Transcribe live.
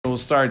we'll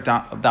start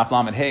Daf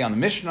Lamed Hey on the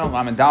Mishnah,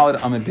 Lamed Daled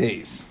Amud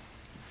Beis.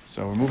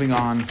 So we're moving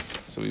on.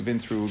 So we're going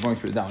through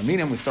the Daled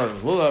Minim. We started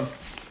with Lulav,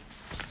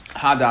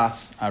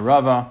 Hadas,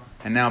 Arava,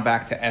 and now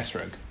back to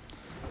Esrog.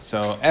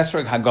 So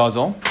Esrog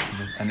Hagazel,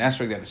 an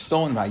Esrog that is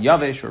stolen by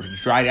Yavish or if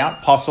it's dried out,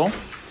 Pasul.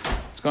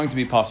 It's going to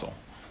be Pasul.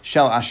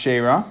 Shel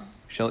Ashera,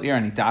 Shel Ir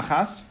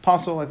Nidachas,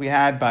 Pasul, like we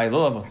had by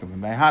Lulav, like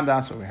by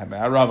Hadas, or we had by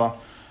Arava.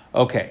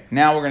 Okay,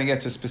 now we're going to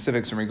get to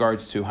specifics in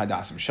regards to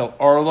Hadasim. Shel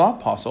Arla,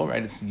 Pasul,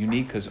 right? It's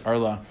unique because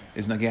Arla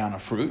is Nageh on a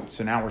fruit.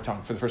 So now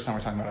for the first time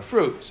we're talking about a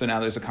fruit. So now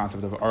there's a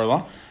concept of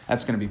Arla.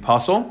 That's going to be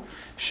Pasul.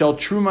 Shel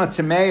Truma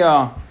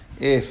Tameya,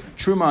 if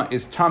Truma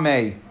is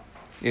Tameh,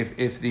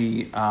 if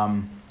the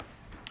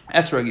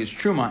Esrog is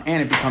Truma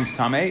and it becomes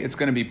Tameh, it's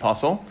going to be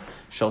Pasul.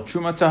 Shel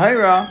Truma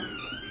Tahira,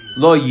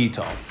 Lo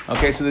Yitol.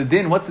 Okay, so the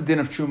din, what's the din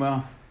of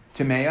Truma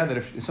Tameya? That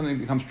if something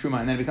becomes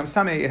Truma and then it becomes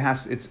Tameh,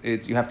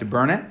 you have to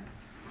burn it.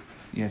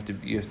 You have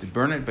to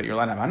burn it, but you're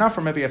allowed to have enough,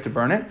 or maybe you have to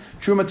burn it.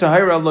 Truma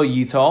tahira lo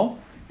yitol.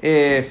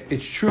 If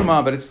it's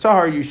truma, but it's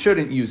tahar, you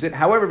shouldn't use it.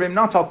 However, v'im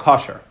natal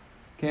kosher.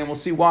 Okay, and we'll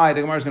see why.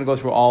 The Gemara is going to go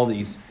through all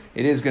these.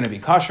 It is going to be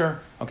kosher,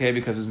 okay,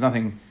 because there's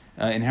nothing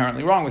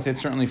inherently wrong with it.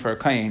 Certainly for a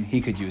kayin,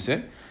 he could use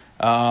it.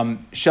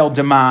 Shel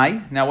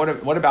demai. Now,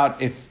 what about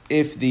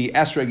if the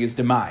esrog is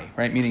demai,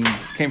 right? Meaning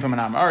came from an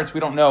am aretz. We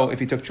don't know if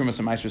he took trumas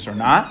and maestros or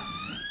not.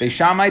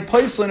 Beishamai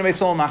poislin and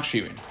beisol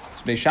machshirin.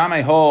 Beis Shammai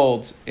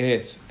holds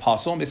it's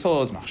pasul, and Beis Hillel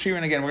holds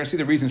machshirin. Again, we're going to see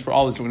the reasons for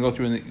all this. We're going to go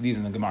through these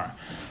in the Gemara.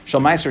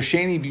 Shal Meiser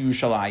Sheni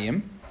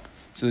b'Yushalayim.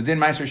 So the din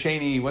Meiser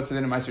Sheni, what's the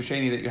din of Meiser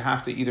Sheni? That you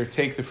have to either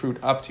take the fruit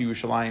up to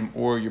Yerushalayim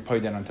or you pay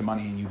that onto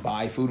money and you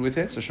buy food with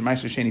it. So Shal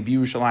Meiser Sheni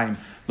b'Yushalayim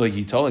lo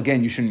yitol.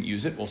 Again, you shouldn't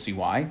use it. We'll see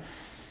why.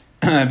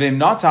 V'im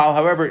natal.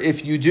 However,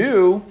 if you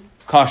do,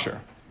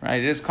 kosher. Right?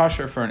 It is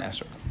kosher for an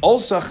esrog.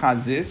 Also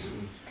chazis.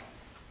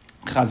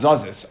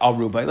 Chazazis al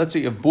rubai. Let's say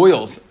you have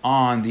boils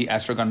on the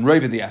esrog, on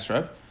roiv of the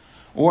esrog,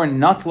 or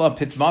natla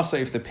pitmasa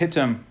if the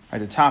pitum, or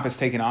the top is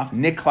taken off,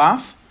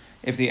 niklaf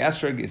if the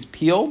esrog is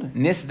peeled,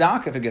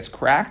 nisdak if it gets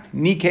cracked,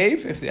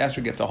 nikev if the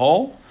esrog gets a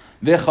hole,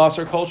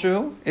 v'chaser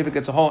kolshu if it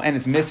gets a hole and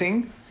it's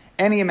missing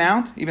any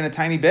amount, even a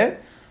tiny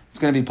bit, it's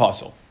going to be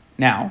pasul.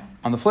 Now,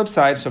 on the flip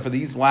side, so for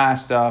these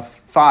last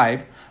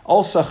 5,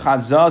 also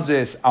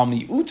chazazis al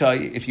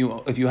miuta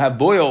if you have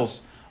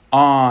boils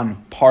on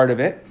part of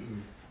it.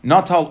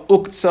 Natal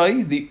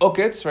uktzai, the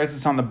ukitz, right?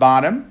 It's on the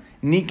bottom.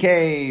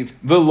 Nikev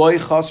v'loy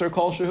chaser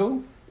kol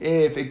shehu.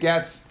 If it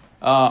gets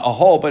a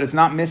hole, but it's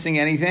not missing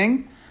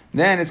anything,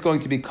 then it's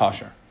going to be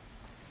kosher.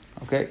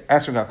 Okay,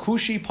 esrog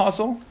akushi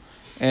pasul,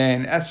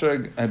 and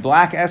a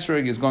black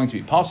esrog is going to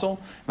be pasul.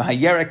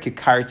 V'hayerek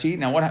kikarti.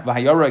 Now what?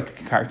 V'hayerek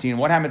kikarti. And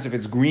what happens if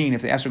it's green?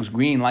 If the esrog is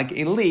green, like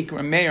a leek,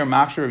 Ramei or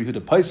Machshir or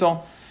Yehuda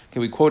Paisel. Okay,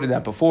 we quoted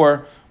that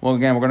before. Well,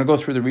 again, we're going to go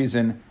through the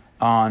reason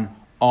on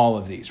all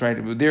of these, right?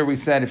 There we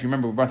said, if you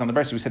remember, we brought down the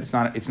Brisa, we said it's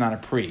not a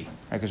pre,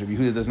 right? Because Rabbi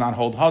Yehuda does not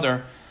hold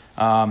hadar.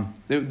 At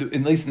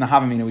least in the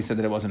Havamina, we said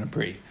that it wasn't a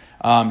pre.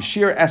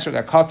 Shir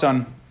esrog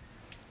akatan.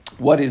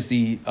 What is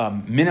the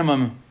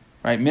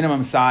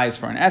minimum size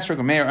for an esrog?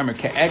 A meir emer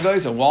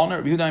ke'egois, a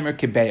walnut. Rabbi Yehuda emer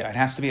kebeya. It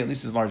has to be at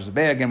least as large as a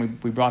beya. Again,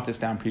 we brought this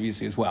down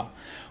previously as well.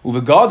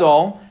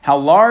 Uvegadol, how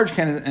large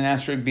can an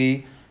esrog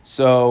be?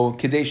 So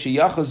Kadesha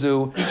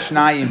Yachazu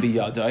Shnayim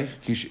Biyadai,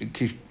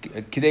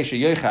 Kadesha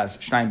Yechaz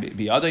Shnayim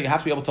Biyadai, you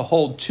have to be able to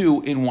hold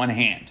 2 in one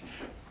hand.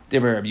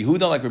 Rabbi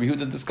Yehuda, like Rabbi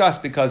Yehuda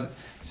discussed, because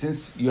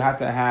since you have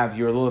to have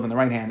your lulav in the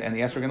right hand and the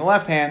esrog in the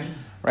left hand,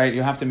 right,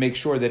 you have to make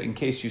sure that in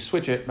case you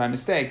switch it by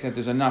mistake, that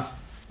there's enough,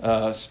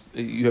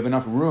 you have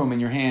enough room in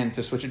your hand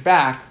to switch it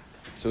back.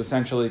 So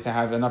essentially to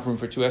have enough room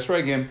for 2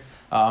 esrogim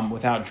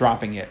without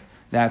dropping it.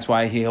 That's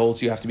why he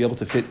holds you have to be able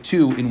to fit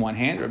 2 in one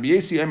hand. Rabbi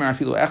Yesi Emer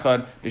afilu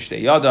echad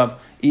b'shtei yadav.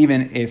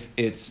 Even if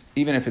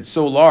it's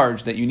so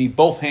large that you need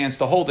both hands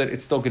to hold it,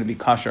 it's still going to be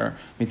kosher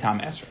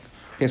mitam esrog.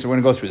 Okay, so we're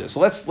going to go through this.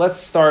 So let's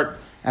start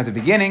at the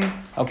beginning.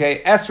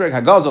 Okay, esrog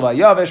hagazel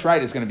v'yavish,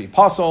 right? It's going to be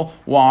pasul.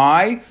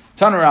 Why?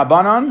 Taner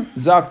Rabbanan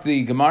zak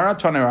the Gemara.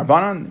 Taner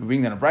Rabbanan,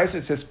 bring down a brisa.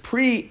 It says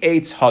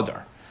pre-eitz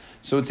hadar.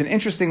 So it's an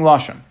interesting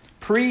lashon.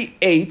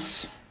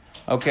 Pre-eitz.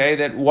 Okay,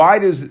 that why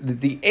does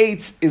the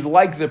eitz is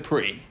like the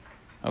pre?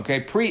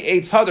 Okay,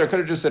 pre-eitz hadar, could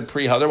have just said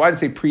pre-hadar. Why did it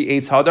say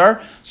pre-eitz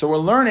hadar? So we're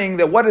learning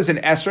that what is an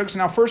esrog. So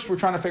now first we're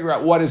trying to figure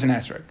out what is an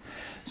esrog.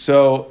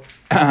 So,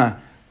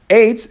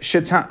 pre-eitz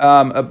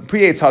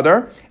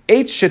hadar,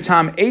 eitz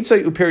shetam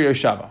eitzai uperio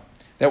shava.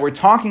 That we're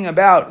talking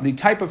about the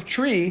type of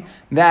tree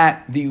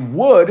that the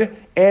wood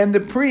and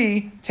the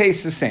pre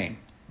taste the same.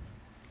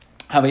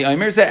 Havi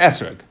omer ze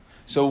esrog.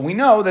 So we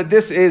know that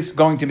this is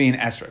going to be an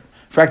esrog.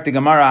 Frak the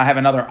Gemara, I have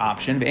another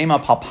option.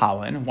 Ve'ema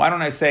palpalin. Why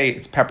don't I say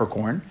it's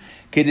peppercorn?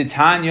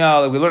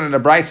 Keditanya, like we learned in the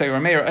Brisa,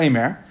 Rameir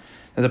Eimer,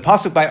 that the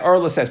pasuk by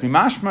Erla says,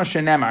 "Mimashma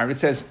shenemar." It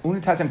says,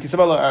 "Unitatem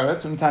kisabalo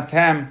eretz,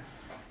 unitatem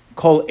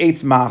kol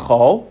eitz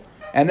machol,"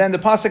 and then the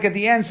pasuk at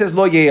the end says,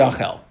 "Lo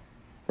yeyachel."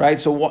 Right.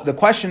 So the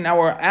question now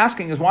we're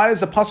asking is, why does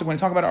the pasuk, when we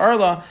talk about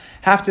Erla,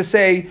 have to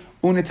say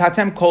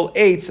 "Unitatem kol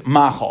eitz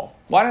machol"?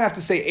 why did I have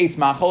to say eitz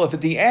machol if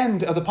at the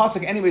end of the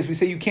pasuk, anyways, we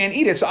say you can't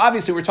eat it? So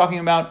obviously we're talking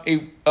about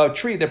a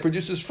tree that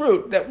produces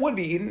fruit that would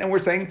be eaten, and we're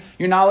saying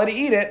you're not allowed to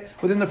eat it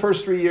within the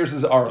first 3 years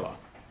as arla.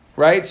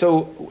 Right?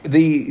 So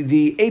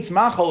the eitz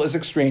machol is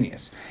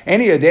extraneous.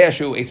 Any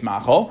adeshu eitz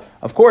machol.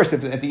 Of course,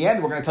 if at the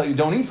end we're going to tell you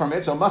don't eat from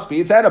it, so it must be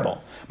it's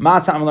edible.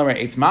 Matam lemer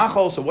eitz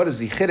machol. So what is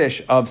the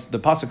chiddush of the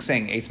pasuk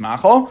saying eitz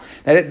machol?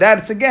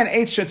 That's again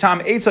eitz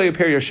shatam eitz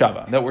yoper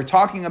yoshava. That we're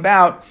talking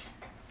about.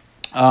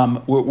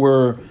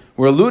 We're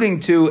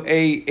alluding to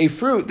a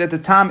fruit that the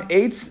tam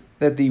eitz,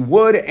 that the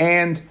wood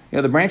and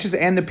the branches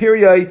and the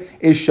period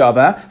is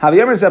shava.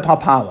 Haviyemer zeh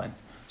palpalin.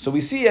 So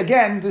we see,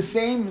 again, the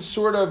same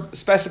sort of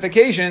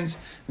specifications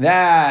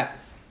that,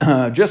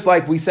 just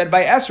like we said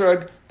by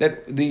Esrog,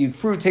 that the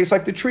fruit tastes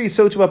like the tree,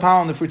 so to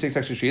Papal, and the fruit tastes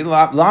like the tree.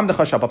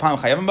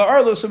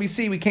 So we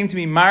see, we came to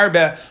be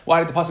marbe. Why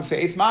did the pasuk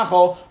say eitz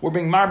machol? We're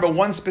being marbe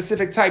one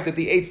specific type, that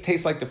the eitz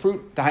tastes like the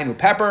fruit, the hainu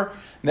pepper,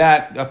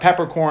 that a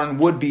peppercorn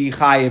would be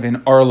chayiv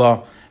in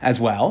arla as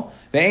well.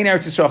 Okay,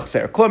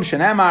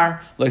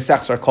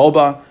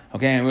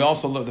 and we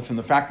also look from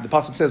the fact that the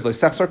pasuk says lo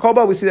sechsar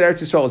kolba, we see that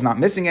Eretz Yisrael is not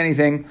missing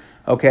anything.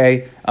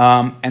 Okay,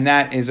 and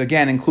that is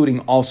again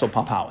including also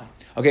papalin.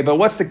 Okay, but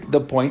what's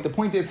the point? The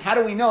point is, how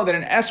do we know that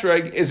an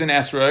esrog is an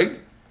esrog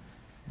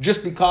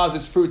just because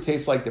its fruit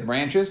tastes like the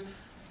branches?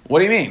 What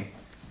do you mean?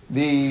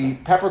 The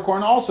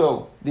peppercorn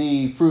also,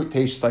 the fruit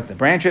tastes like the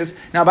branches.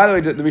 Now, by the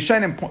way, the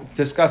Rishonim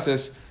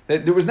discusses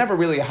that there was never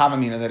really a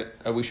havamina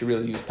that we should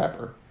really use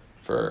pepper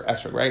for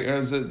esrog, right?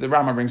 The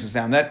Rambam brings us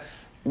down that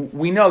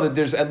we know that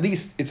there's at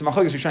least, it's a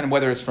machlokes Rishonim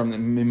whether it's from the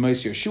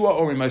Mimos Yeshua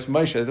or Mimos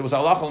Moshe. There was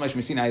halacha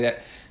l'Moshe Sinai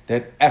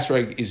that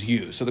esrog is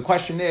used. So the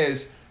question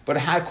is, but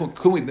how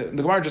could we? The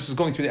Gemara just is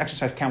going through the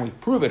exercise. Can we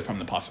prove it from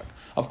the pasuk?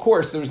 Of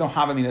course, there was no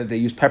havamina that they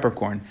used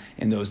peppercorn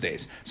in those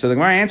days. So the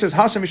Gemara answers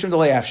Hasam Mishum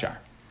Delei Afshar.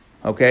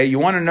 Okay, you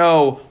want to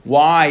know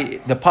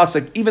why the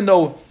pasuk, even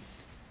though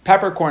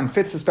peppercorn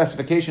fits the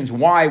specifications,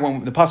 why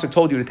when the pasuk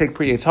told you to take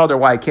pre-eitz hadar,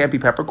 why it can't be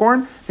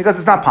peppercorn? Because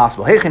it's not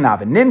possible. Let's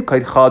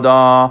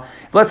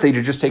say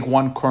you just take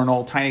one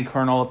kernel, tiny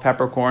kernel of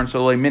peppercorn,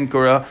 so like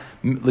minkura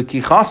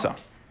lekichasa.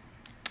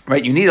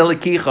 Right, you need a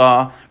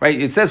lekicha, right?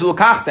 It says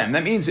ulkachtem.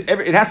 That means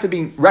it has to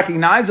be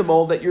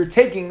recognizable that you're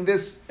taking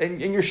this and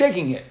you're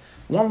shaking it.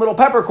 One little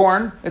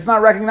peppercorn, it's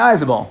not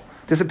recognizable.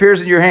 Disappears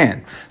in your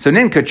hand. So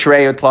ninka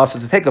trey plus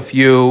to take a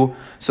few.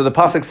 So the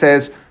pasuk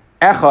says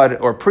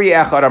echad or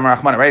pre-echad amar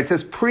rachmana, right? It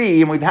says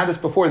pre, and we've had this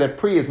before, that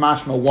pre is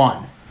mashma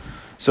one.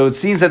 So it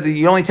seems that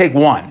you only take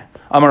one.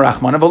 Okay,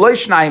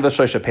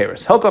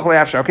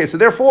 so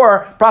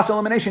therefore, process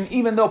elimination,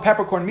 even though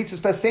peppercorn meets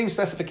the same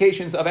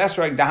specifications of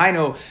esrog,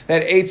 dahainu,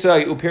 that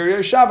eitzai uperior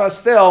shava,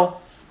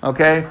 still,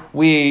 okay,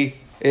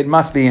 it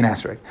must be an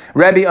esrog.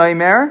 Rebbe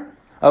Omer,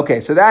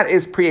 okay, so that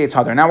is pre-eitz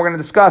hadar. Now we're going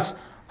to discuss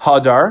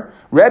hadar.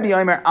 Rebbe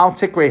Omer al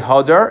tikre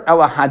hadar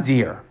ela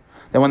hadir.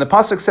 Then when the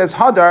pasuk says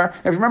hadar,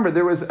 and remember,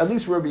 there was at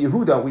least Rebbe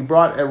Yehuda, we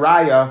brought a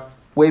raya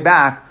way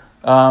back,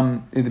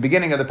 in the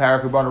beginning of the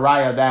paragraph, we brought a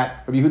raya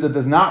that Rabbi Yehuda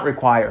does not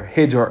require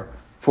hiddur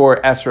for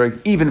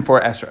esrog, even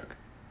for esrog.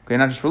 Okay,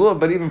 not just for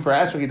lulav, but even for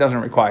esrog, he doesn't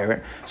require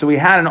it. So we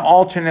had an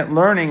alternate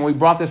learning. We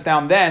brought this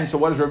down then. So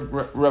what is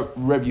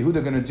Rabbi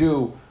Yehuda going to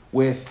do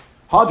with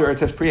hadar? It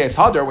says pre-eitz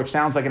hadar, which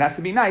sounds like it has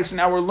to be nice. So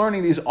now we're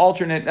learning these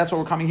alternate. That's what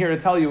we're coming here to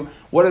tell you.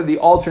 What are the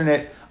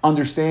alternate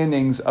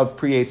understandings of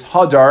pre-eitz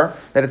hadar?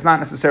 That it's not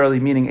necessarily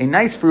meaning a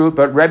nice fruit,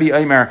 but Rabbi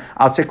Omer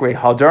al tikre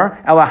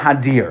hadar ela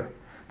hadir.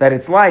 That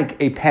it's like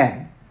a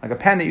pen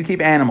that you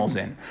keep animals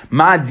in.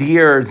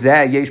 Madir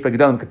zeh yesh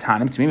begedolim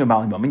katanim tamim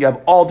b'alim bomin. You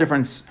have all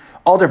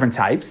different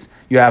types.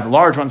 You have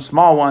large ones,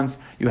 small ones.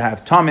 You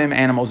have tamim,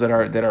 animals that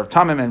are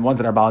tamim, and ones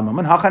that are b'alim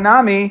bomin.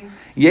 Hachanami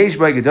yesh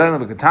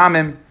begedolim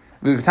katanim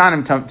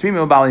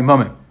tamim b'alim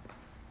bomin.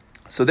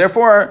 So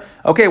therefore,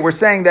 okay, we're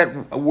saying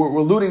that we're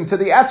alluding to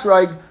the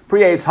esrog.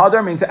 Pre-eitz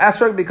hadar means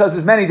esrog because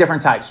there's many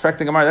different types.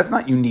 That's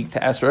not unique to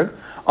esrog.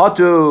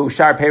 Atu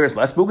shar peris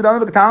less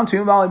bugedolim katanim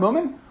tamim b'alim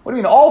bomin. What do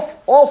you mean?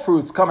 All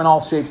fruits come in all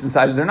shapes and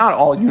sizes. They're not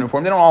all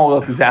uniform. They don't all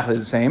look exactly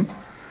the same.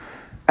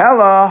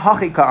 Ella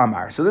hachika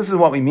amar. So this is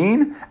what we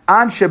mean.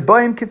 An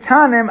sheboim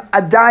ketanim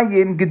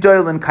adayin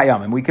gedolim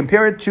kayamim. We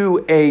compare it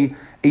to a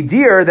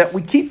deer that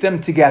we keep them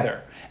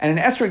together. And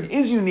an esrog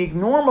is unique.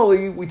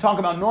 Normally, we talk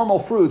about normal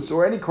fruits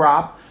or any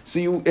crop.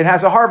 So it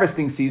has a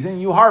harvesting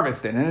season. You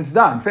harvest it, and it's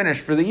done,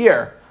 finished for the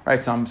year. Right,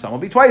 some will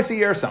be twice a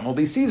year, some will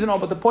be seasonal,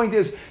 but the point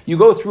is, you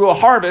go through a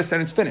harvest and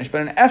it's finished.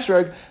 But in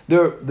esrog,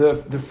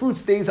 the fruit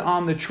stays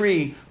on the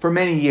tree for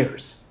many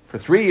years, for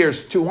 3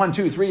 years, 1,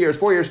 2, 3 years,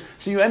 4 years.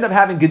 So you end up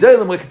having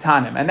gedolim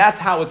katanim, and that's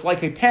how it's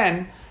like a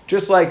pen,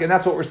 just like, and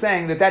that's what we're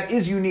saying, that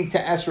is unique to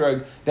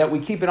esrog, that we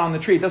keep it on the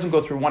tree. It doesn't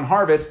go through one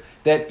harvest,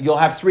 that you'll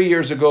have 3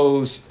 years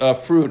ago's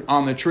fruit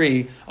on the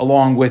tree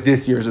along with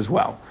this year's as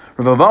well.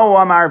 Rav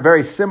Avo Amar,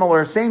 very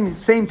similar,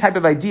 same type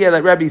of idea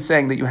that Rebbe is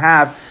saying, that you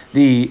have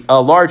the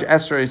large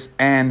esrogs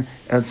and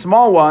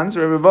small ones.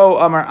 Rav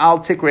Avo Amar al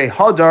tikre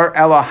hadar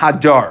ela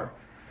hadar.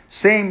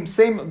 Same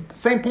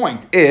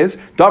point is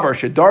davar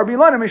shadar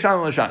bilana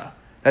mishana l'shana.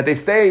 That they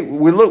stay.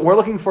 We're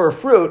looking for a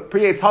fruit.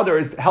 Pre-eitz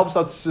hadar helps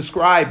us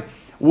describe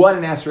what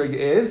an esrog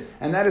is,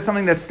 and that is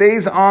something that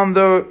stays on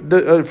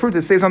the fruit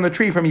that stays on the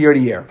tree from year to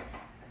year.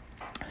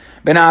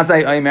 Ben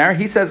Azai Omer,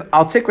 he says,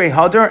 Al Tikre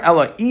Hadar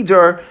Ella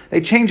Idur.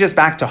 They change this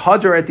back to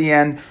Hadar at the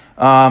end.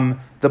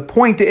 The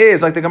point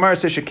is, like the Gemara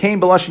says,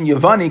 Shekain Belashin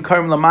Yavani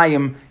Karim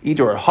Lamayim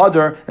Idur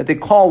Hadar, that they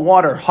call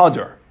water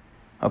Hadar.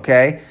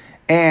 Okay?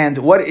 And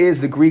what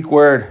is the Greek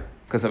word?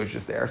 Because I was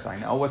just there, so I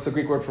know. What's the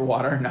Greek word for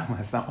water? No,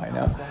 that's not what I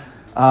know.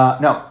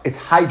 No, it's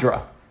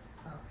hydra.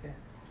 Okay.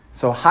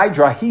 So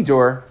hydra,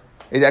 hidur,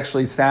 it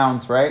actually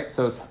sounds, right?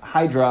 So it's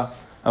hydra.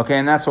 Okay,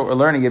 and that's what we're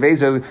learning.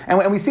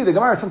 And we see the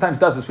Gemara sometimes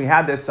does this. We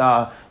had this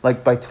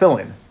like by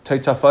tefillin,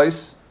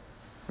 taitafais,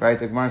 right?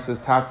 The Gemara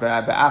says tak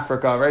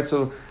Africa, right?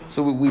 So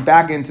we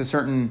back into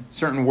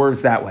certain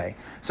words that way.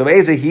 So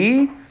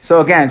ezahi.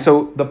 So again,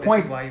 so the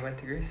point. This is why you went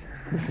to Greece?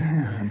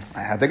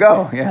 I had to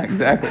go. Yeah,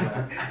 exactly.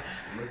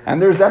 And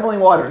there's definitely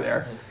water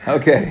there.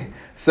 Okay,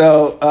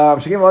 so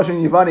Shekim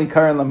Lashon Yivani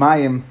Karan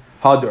Lamayim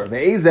Hadur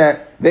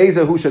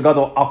Ve'eza Hu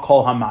Shagadol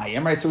Akol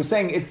Hamayim. Right. So we're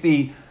saying it's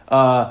the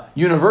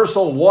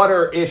universal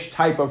water-ish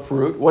type of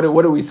fruit. What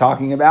are we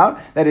talking about?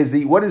 That is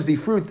what is the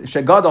fruit?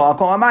 Shagadol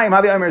Akol Hamayim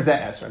Havi Omer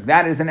Zeh Esrog.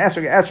 That is an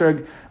esrog.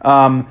 Esrog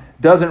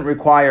doesn't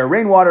require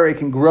rainwater. It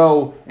can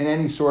grow in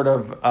any sort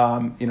of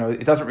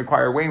it doesn't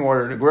require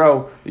rainwater to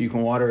grow. You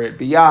can water it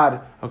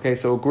biyad. Okay,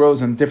 so it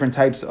grows in different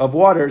types of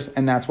waters,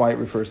 and that's why it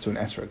refers to an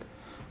esrog.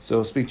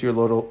 So speak to your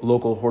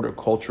local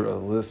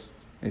horticulturalist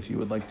if you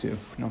would like to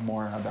know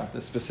more about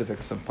the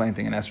specifics of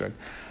planting an esrog.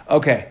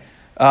 Okay,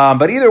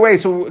 but either way,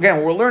 so again,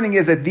 what we're learning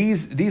is that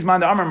these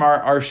Manda Amram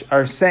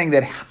are saying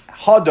that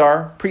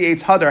Hadar,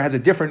 pre-Eitz Hadar, has a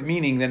different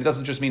meaning, that it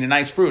doesn't just mean a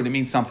nice fruit, it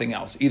means something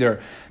else. Either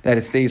that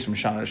it stays from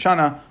Shana to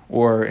Shana,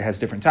 or it has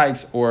different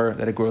types, or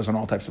that it grows on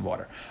all types of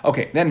water.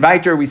 Okay, then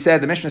Viter, we said,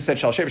 the Mishnah said,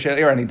 Shal Shev Shel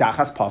Ir Ani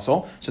Dachas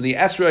Pasol. So the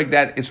esrog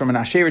that is from an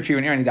Asherah tree,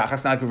 an Ir Ani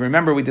Dachas. Now, if you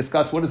remember, we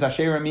discussed, what does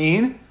Asherah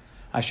mean?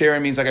 Asherah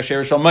means like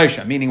Asherah Shel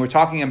Moshe, meaning we're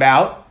talking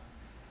about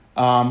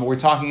that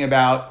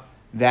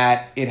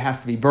it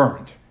has to be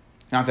burned.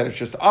 Not that it's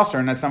just asr,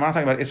 and that's not, we're not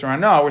talking about isra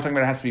no, we're talking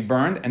about it has to be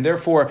burned, and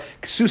therefore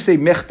ksuse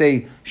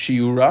mechte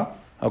shiura.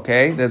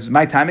 Okay, that's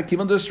my time at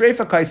kivon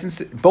l'sreifa kai,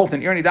 since both in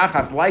irni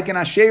dachas, like an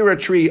asherah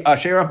tree,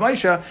 asherah of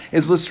Moshe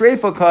is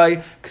l'sreifa kai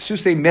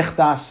ksuse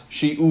mechtas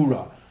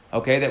shiura.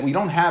 Okay, that we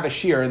don't have a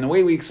shear, and the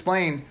way we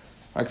explained it.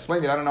 I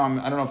don't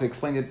know if they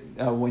explained it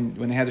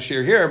when they had the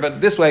shear here, but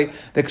this way,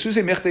 the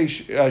ksuse mechte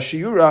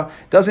shiura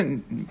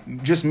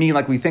doesn't just mean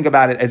like we think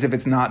about it as if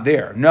it's not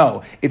there.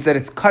 No, it's that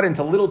it's cut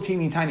into little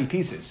teeny tiny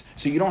pieces,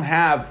 so you don't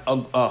have a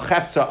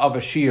chefza of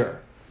a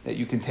shear that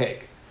you can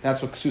take.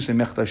 That's what ksuse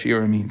mechte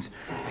shiura means.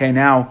 Okay,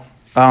 now,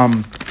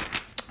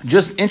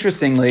 just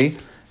interestingly,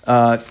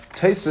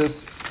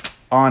 Tosfos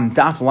on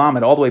Daf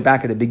Lamed, all the way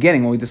back at the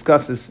beginning when we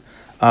discussed this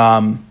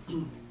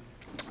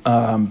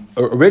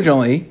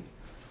originally.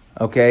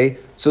 Okay,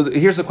 so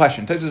here's the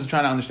question. Tosfos is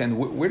trying to understand,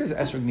 where does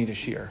esrog need a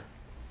shear?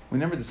 We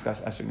never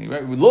discussed esrog need.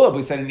 Right? With lulav,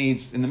 we said it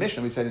needs, in the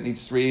Mishnah, we said it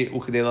needs 3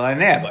 ukadei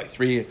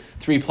l'aneh,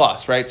 three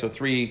plus, right? So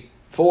 3,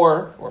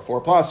 4, or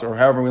 4 plus, or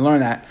however we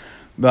learn that.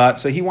 But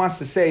so he wants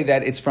to say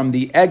that it's from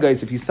the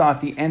egos. If you saw at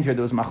the end here,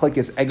 there was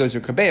machlekes egos or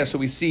kabeya. So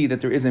we see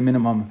that there is a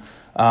minimum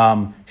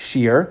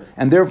shear,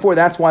 and therefore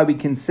that's why we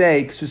can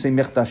say ksuse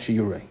mechta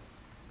shiurei.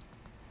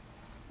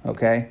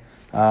 Okay,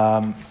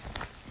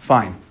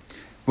 fine.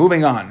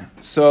 Moving on.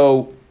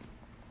 So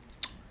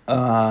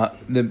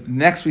the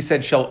next we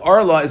said shel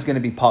arla is going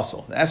to be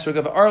puzzle. The esrog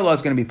of arla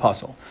is going to be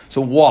puzzle.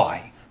 So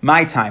why?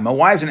 My time.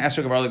 Why is an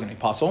esrog of arla going to be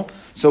puzzle?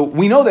 So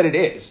we know that it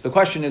is. The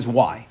question is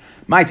why.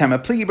 My time. A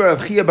pligi bar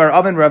of Chia bar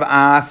Oven Rav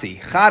Asi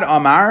Chad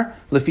Amar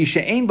lefi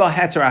she'ein ba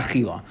heter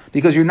achila,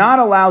 because you're not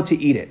allowed to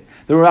eat it.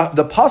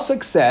 The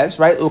pasuk says,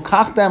 right?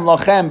 Ukachtem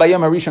lachem bayom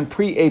harishon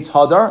pre-Eitz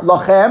Hadar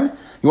lachem.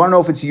 You want to know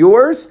if it's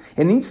yours?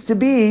 It needs to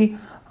be.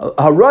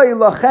 Haroy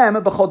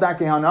lachem b'chol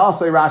darkei hana.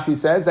 Also, Rashi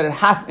says that it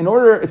has, in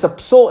order, it's a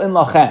psul in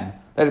lachem,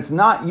 that it's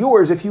not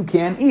yours if you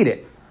can eat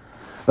it.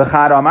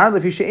 V'chad amar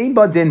lefi she'ein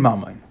ba din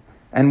mamon.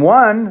 And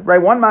one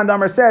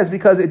mandamar says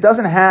because it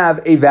doesn't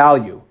have a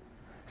value.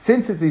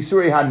 Since it's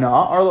Isurei Hana,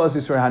 Arlo is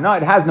Isurei Hana,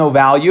 it has no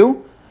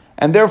value,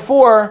 and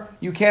therefore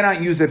you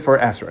cannot use it for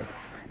esrog.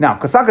 Now,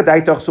 kasaka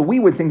daitoch, so we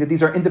would think that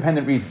these are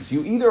independent reasons.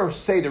 You either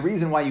say the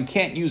reason why you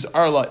can't use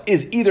Arla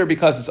is either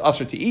because it's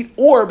usher to eat,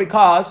 or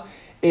because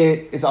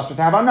it is also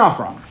to have a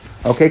from.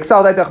 Okay,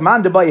 so that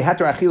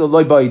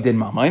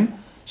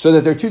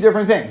there are two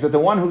different things. That the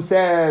one who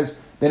says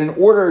that in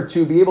order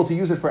to be able to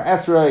use it for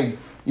esrog,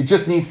 it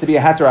just needs to be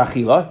a heter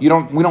achila. We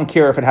don't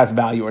care if it has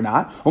value or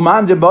not.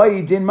 Right?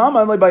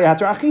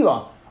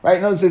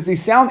 In other words, they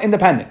sound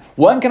independent.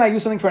 One, can I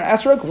use something for an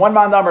esrog? One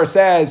mandamar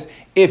says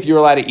if you're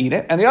allowed to eat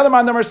it, and the other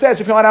mandamar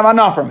says if you're allowed to have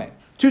enough from it.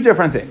 Two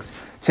different things.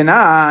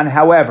 Tanan,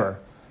 however,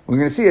 we're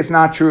going to see it's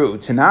not true.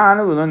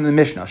 Tanan, we learn in the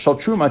Mishnah. Shal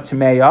truma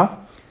tameya.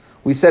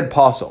 We said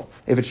pasul.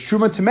 If it's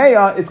truma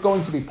tameya, it's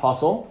going to be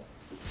pasul.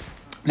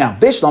 Now,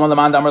 bishlam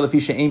lamand amar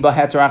lefisha ein ba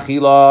heter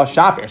achila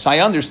shapir. So I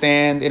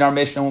understand in our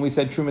Mishnah when we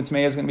said truma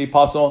tameya is going to be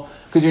pasul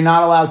because you're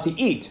not allowed to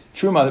eat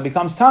truma that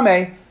becomes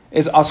tameh.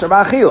 is asr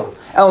ba'achila.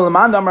 El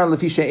l'man damar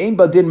lefisha ein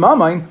ba din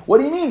mamain. What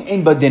do you mean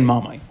ein ba din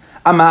mamain?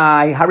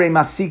 Amai hare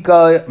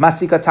masika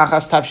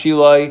tachas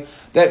tavshiloi.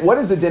 That what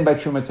is the din by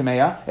truma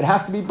tameya? It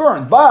has to be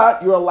burned,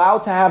 but you're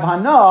allowed to have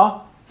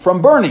hana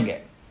from burning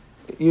it.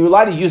 You're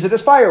allowed to use it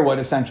as firewood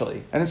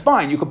essentially, and it's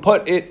fine. You could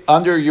put it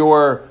under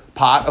your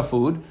pot of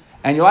food,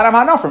 and you're allowed to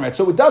have hana from it.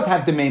 So it does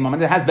have demei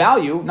mammon. It has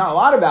value, not a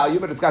lot of value,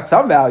 but it's got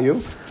some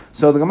value.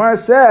 So the Gemara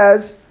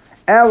says,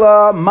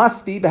 Ella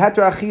must be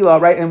beheter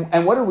achila, right?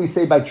 And what do we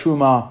say by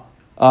truma?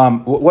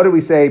 What do we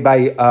say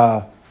by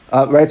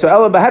right? So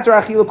Ella beheter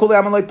achila kule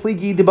amalei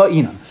pligi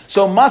debainan.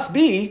 So must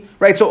be,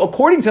 right? So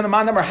according to the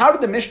Mandamar, how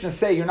did the Mishnah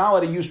say you're not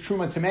allowed to use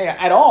truma tameya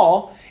at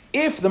all?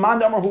 If the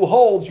Mandamar who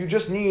holds you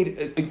just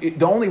need,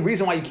 the only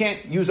reason why you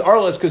can't use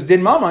arla is because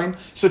din mamain.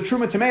 So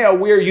truma tameya,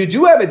 where you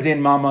do have a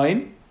din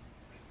mamain,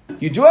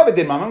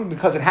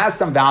 because it has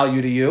some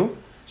value to you.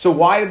 So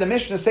why did the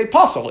Mishnah say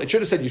puzzle? It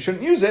should have said you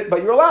shouldn't use it,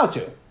 but you're allowed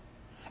to.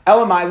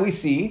 Elamai, we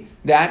see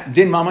that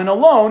din mammon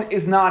alone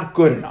is not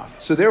good enough.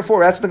 So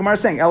therefore, that's what the Gemara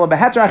is saying.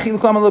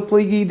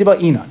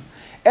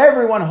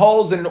 Everyone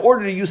holds that in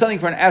order to use something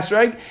for an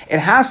esrog, it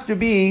has to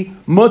be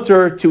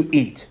mutter to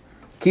eat.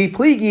 Ki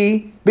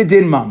pligi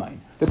b'din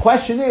mammon. The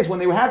question is, when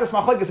they had this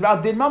machlekes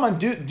about din mammon,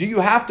 do you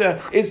have to?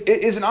 Is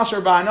an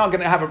asr ba'ana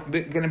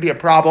going to be a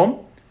problem?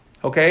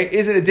 Okay,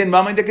 is it a din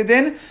mammon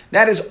dikadin?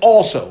 That is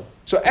also.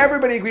 So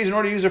everybody agrees in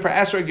order to use it for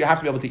esrog, you have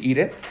to be able to eat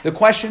it. The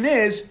question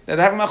is, that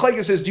the having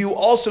machlekes says, does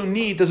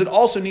it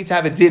also need to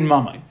have a din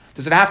mammon?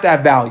 Does it have to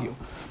have value?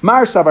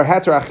 Mar savar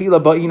heter achila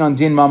ba'inan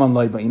din mammon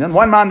loy ba'inan.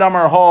 One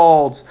mandamar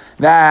holds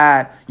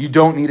that you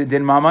don't need a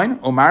din mammon.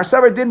 Umar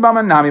savar din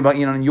mammon nami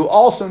ba'inan. You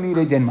also need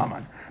a din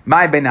mammon.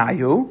 My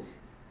benayu.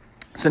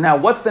 So now,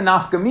 what's the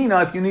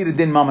nafkamina if you need a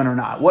din mammon or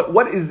not?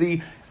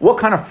 What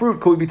kind of fruit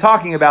could we be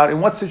talking about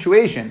in what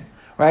situation?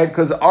 Right?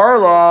 Because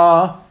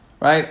Arla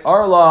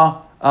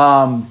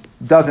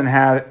doesn't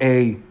have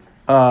a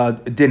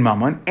din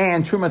mammon,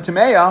 and truma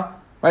tameya,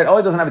 right?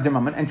 Only doesn't have a din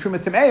mammon, and truma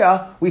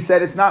tameya, we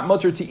said it's not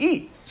mutter to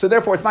eat, so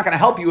therefore it's not going to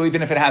help you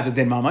even if it has a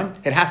din mammon.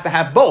 It has to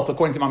have both,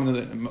 according to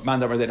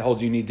Mandavar that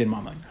holds you need din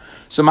mammon.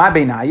 So my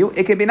beinayu,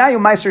 ike beinayu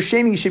meiser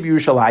sheni shib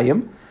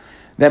Yerushalayim,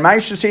 that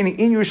meiser sheni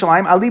in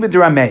Yerushalayim aliba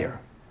d'Rameir,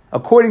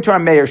 according to our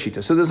Meir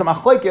shita. So there's a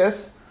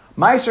machlekes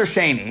meiser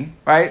sheni,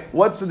 right?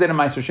 What's the din of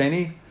meiser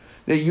sheni?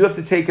 That you have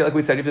to take it, like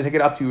we said, you have to take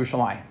it up to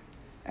Yerushalayim.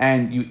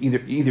 And you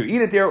either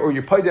eat it there or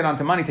you pay it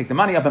onto money, take the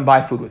money up and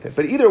buy food with it.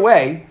 But either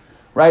way,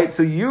 right,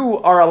 so you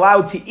are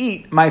allowed to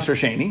eat Meiser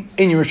Sheni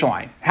in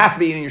Yerushalayim. It has to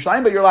be in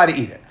Yerushalayim, but you're allowed to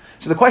eat it.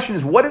 So the question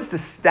is, what is the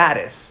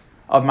status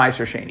of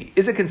Meiser Sheni?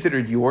 Is it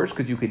considered yours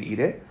because you could eat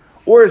it?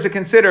 Or is it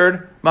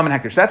considered Mammon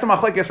Hektish? So that's a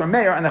machlekes from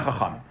Meir and the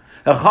Chachamim.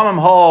 The Chachamim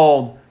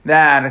hold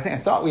that, I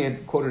thought we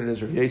had quoted it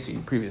as Rav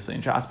Yesi previously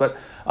in Shas, but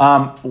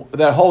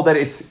that hold that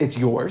it's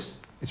yours.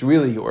 It's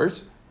really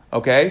yours,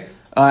 okay?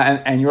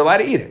 And you're allowed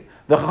to eat it.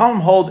 The Chachamim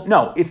hold,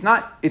 no, it's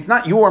not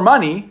your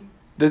money.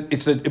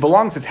 It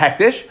belongs, it's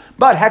hektish,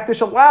 but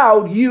hektish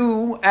allowed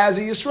you as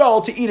a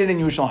Yisrael to eat it in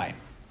Yerushalayim.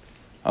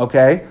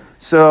 Okay?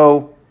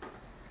 So,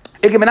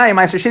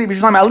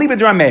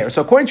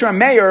 so according to a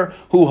mayor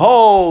who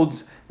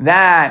holds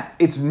that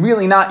it's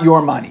really not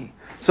your money.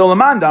 So,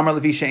 right?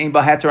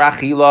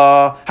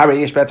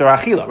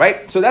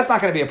 So that's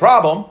not going to be a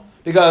problem.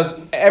 Because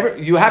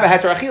you have a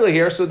heter achila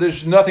here, so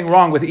there's nothing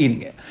wrong with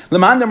eating it.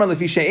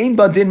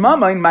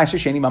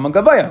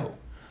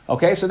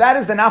 Okay, so that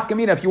is the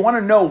nafkamina. If you want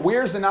to know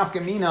where's the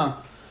nafkamina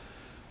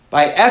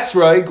by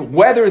esrog,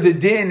 whether the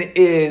din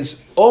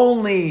is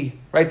only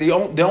right, the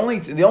only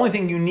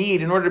thing you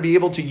need in order to be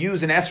able to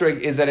use an esrog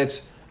is that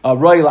it's a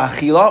roy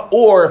lachila,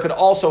 or if it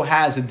also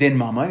has a din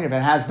mammon, if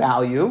it has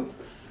value,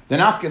 the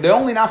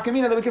only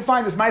nafkamina that we can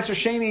find is meiser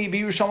sheni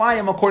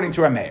b'Yerushalayim according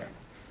to Rameir.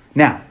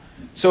 Now.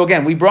 So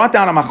again, we brought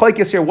down a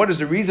machlekes here. What is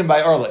the reason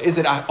by Arla? Is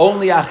it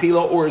only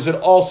achila or is it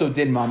also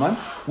din mammon?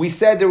 We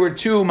said there were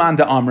two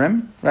manda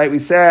amrim, right? We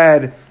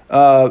said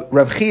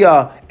Rav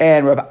Chia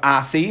and Rav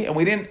Asi, and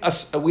we didn't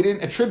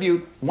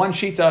attribute one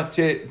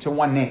shita to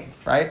one name,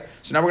 right?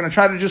 So now we're going to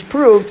try to just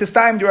prove to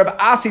time to Rav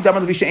Asi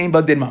damar levisha ein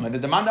ba din mammon.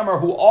 The mandamar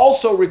who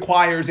also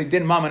requires a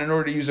din mammon in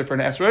order to use it for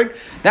an esrog,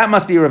 that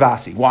must be Rav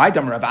Asi. Why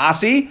damar Rav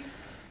Asi?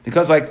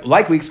 Because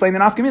like we explained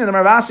in Afkamina, the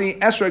Ravasi,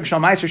 Esrog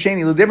Shal Meiser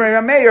Sheni L'divrei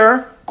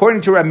Rameir,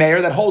 according to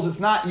Rameir, that holds it's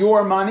not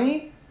your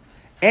money,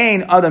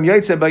 Ein Adam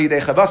Yotzeh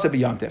B'yidei Chavasa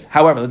B'yantif.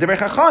 However, L'divrei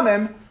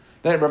Chachamim,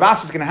 that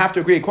Ravasi is going to have to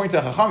agree according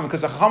to the Chachamim,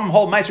 because the Chachamim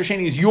hold Meiser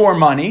Sheni is your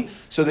money,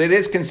 so that it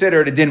is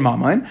considered a din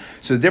mammon.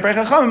 So the Divrei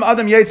Chachamim,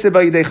 Adam Yotzeh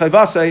B'yidei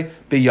Chavasa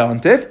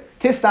B'yantif.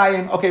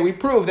 Tistayim, okay, we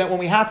prove that when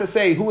we have to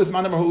say who is the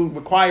mandamar who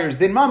requires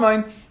din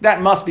mammon,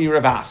 that must be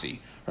Ravasi.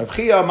 Rav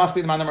Chia must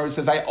be the mandamar who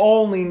says, I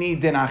only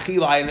need din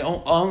achila, and it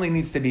only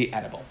needs to be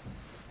edible.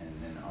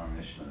 And then our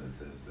Mishnah that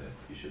says that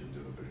you shouldn't do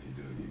it, but if you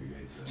do it, you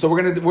Yitzah. So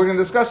we're going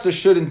to discuss the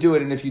shouldn't do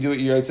it, and if you do it,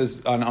 your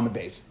Yitzah on Amud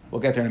Beis.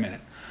 We'll get there in a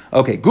minute.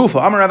 Okay,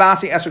 Gufa, Amar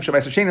Ravasi, Esrog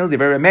Shabbai Sheni,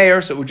 Divrei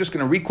Meir. So we're just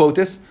going to re-quote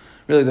this,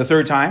 really the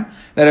third time,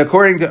 that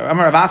according to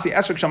Amar Ravasi,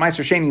 Esrog Shabbai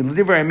Sheni,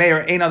 Divrei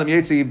Meir, Ein Adam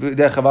Yitzah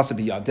Chavasa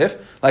B'yantif,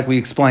 like we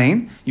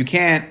explained, you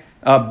can't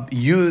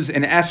use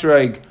an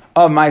esrog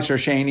of Meiser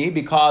Sheni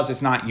because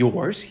it's not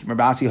yours.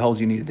 Rabasi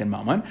holds you need a din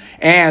mammon.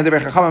 And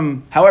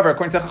however,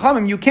 according to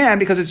Chachamim, you can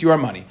because it's your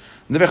money.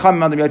 Matzah.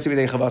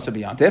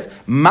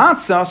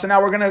 So now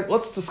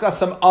let's discuss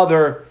some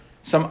other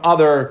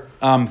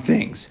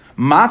things.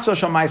 Matzah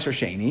shel Meiser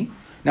Sheni.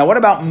 Now, what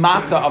about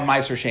matzah of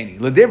Meiser Sheni?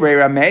 L'divrei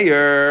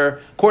Rameir.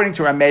 According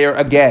to Rameir,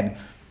 again,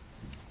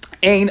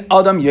 Ein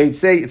Adam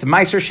Yotzei. It's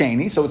Meiser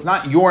Sheni, so it's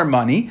not your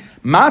money.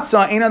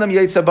 Matzah Ein Adam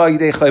Yotzei ba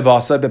yidei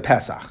chayvasa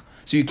bePesach.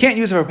 So you can't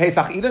use it for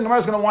Pesach either. The Gemara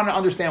is going to want to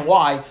understand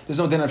why there's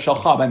no din of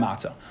shalcha by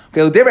matzah.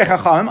 Okay, l'divrei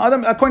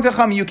Chachamim. According to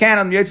Chachamim, you can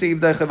Adam Yotzei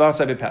yidei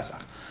chayvasa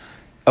bePesach.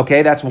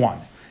 Okay, that's one.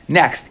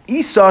 Next,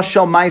 Isa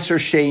shel Meiser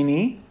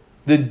Sheni,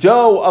 the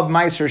dough of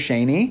Meiser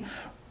Sheni,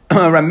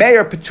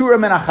 Rameir Petura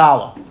min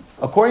achala.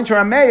 According to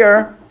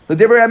Rameir, the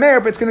Divrei Rameir,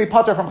 but it's going to be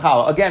pater from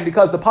chala. Again,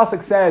 because the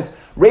pasuk says,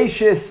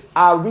 Reishis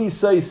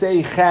Arisa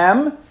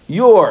Seichem,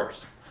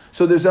 yours.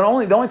 So the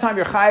only time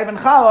you're chayiv and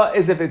chala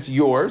is if it's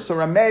yours. So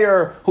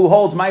Rameir, who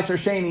holds Meiser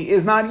Sheni,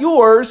 is not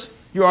yours.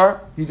 You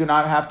do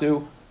not have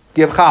to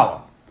give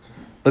chala.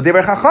 The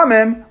Divrei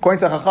Chachamim,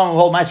 according to Chachamim, who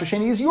hold Meiser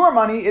Sheni is your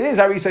money. It is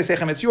Arisa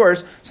Seichem, it's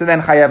yours. So then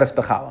chayev es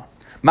bechala.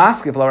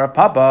 Maskiv la Rav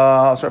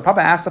Papa. So Rav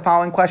Papa asked the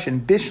following question: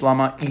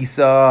 Bishlama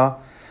Isa.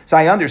 So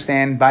I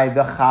understand by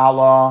the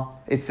challah,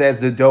 it says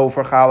the dough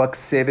for challah,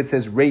 ksiv, it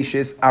says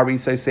reishis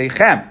arisa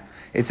seichem.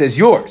 It says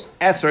yours.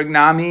 Esrog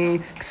nami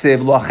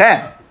ksiv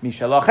lachem.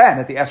 Mishalachem,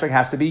 that the esrog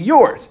has to be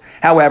yours.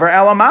 However,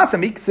 ela matzah,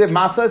 mi ksiv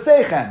matzah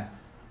seichem.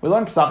 We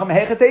learn Pesachim,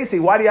 hechatesi.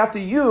 Why do you have to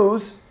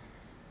use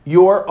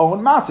your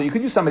own matzah? You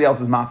could use somebody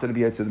else's matzah to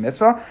be able to the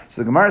mitzvah.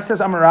 So the Gemara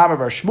says, Amar Rabba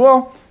bar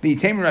Shmuel,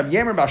 v'yitem Rab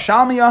Yemer bar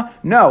Shalmiya.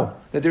 No,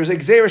 that there's a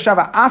gzeir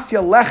shava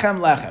asya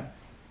lechem.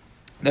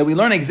 That we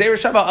learn a gzeir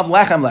shava of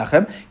lechem.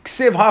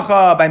 Ksiv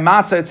hacha by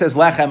matzah it says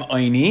lechem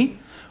oini.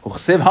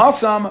 Uksiv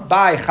hasam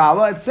by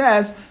challah it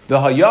says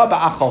v'haya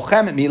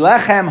ba'acholchem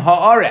milechem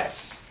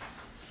haaretz.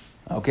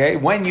 Okay,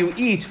 when you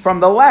eat from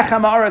the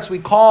lechem haaretz, we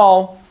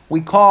call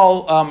it the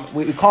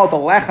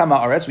lechem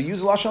haaretz. We use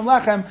the lashon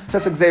lechem. So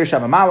that's a gzeir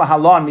shava. Mala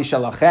halon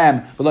mishal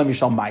lachem v'lo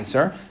mishal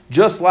meiser.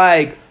 Just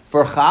like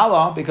for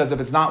challah, because if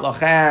it's not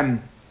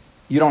lachem,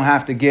 you don't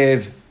have to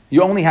give.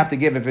 You only have to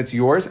give if it's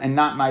yours and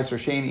not Meiser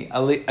Sheni.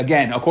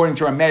 Again, according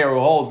to Rameir, who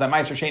holds that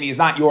Meiser Sheni is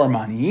not your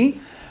money.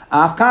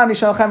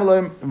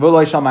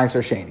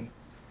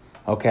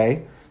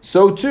 Okay,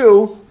 so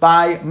too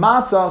by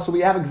matzah. So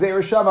we have a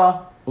gzeir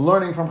shava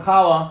learning from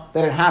challah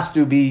that it has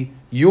to be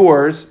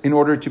yours in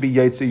order to be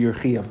yetzer your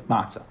chi of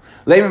matzah.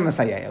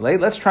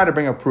 Let's try to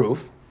bring a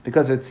proof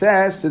because it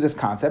says to this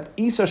concept: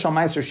 Isa shal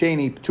Meiser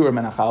Sheni p'tur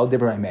min hachala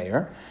divrei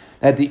Rameir.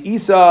 That the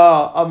Isa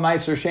of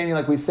Meiser Sheni,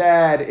 like we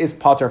said, is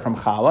pater from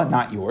challah,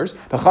 not yours.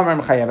 So the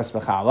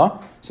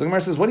Gemara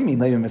says, what do you mean,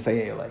 Levi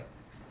Mesayele?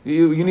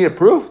 You need a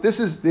proof?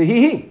 This is the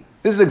he.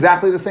 This is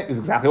exactly the same. This is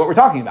exactly what we're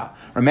talking about.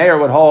 Rameir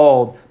would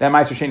hold that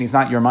Meiser Sheni is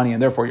not your money and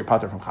therefore you're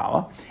pater from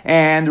challah.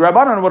 And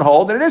Rabbanan would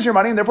hold that it is your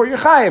money and therefore you're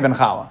chayiv in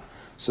challah.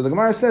 So the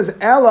Gemara says,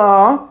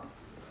 Ella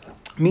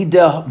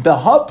mida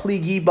beha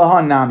pligi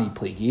beha nami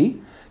pligi.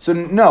 So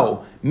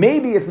no,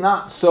 maybe it's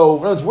not so.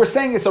 In other words, we're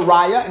saying it's a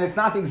raya, and it's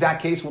not the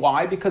exact case.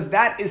 Why? Because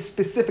that is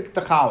specific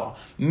to challah.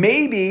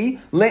 Maybe,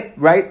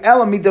 right?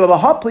 Maybe there's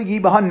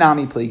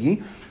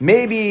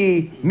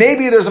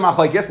a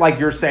machlekes, like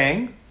you're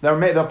saying. The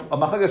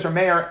machlekes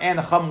Rameir and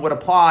the Chum would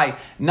apply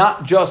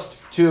not just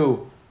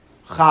to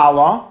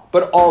challah,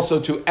 but also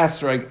to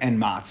esrog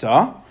and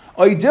matzah.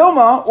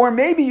 Or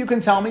maybe you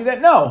can tell me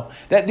that no,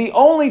 that the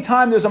only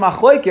time there's a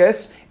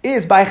machlekes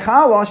is by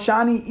challah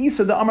shani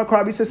isa the amar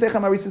krab isa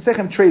sechem arisa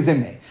sechem trei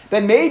zimne.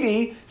 Then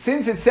maybe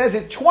since it says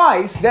it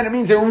twice, then it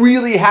means it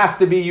really has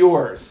to be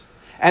yours.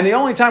 And the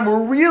only time we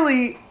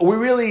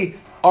really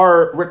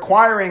are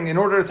requiring in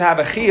order to have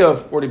a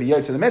chiyuv or to be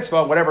yotze the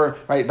mitzvah, whatever,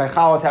 right? By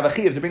challah to have a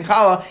chiyuv to bring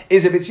challah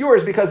is if it's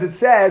yours because it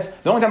says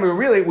the only time we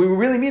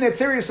really mean it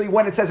seriously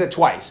when it says it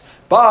twice.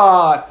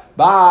 But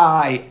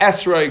by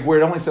esrog where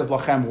it only says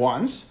lachem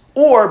once,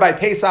 or by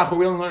Pesach where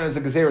we only learn it as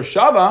a gezer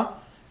shava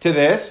to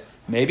this.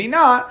 Maybe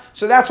not.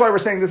 So that's why we're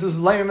saying this is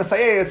Leim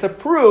Messiah. It's a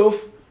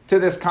proof to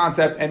this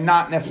concept and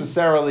not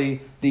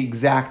necessarily the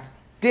exact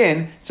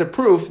din. It's a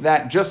proof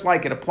that just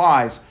like it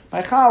applies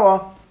by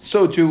challah,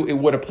 so too it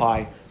would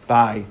apply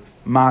by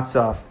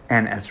matzah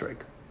and esrog.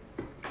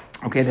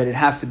 Okay, that it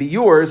has to be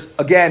yours,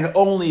 again,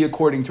 only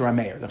according to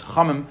Rameir. The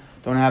Chachamim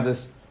don't have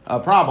this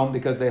problem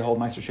because they hold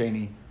Meiser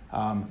Sheni.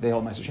 They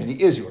hold Meiser Sheni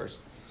is yours.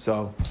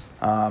 So,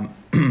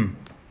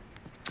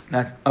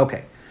 that's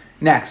okay.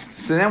 Next.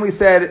 So then we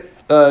said,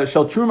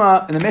 Shel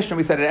Truma, in the Mishnah,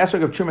 we said an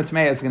esrog of Truma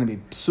Tmeya is going to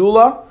be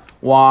psula.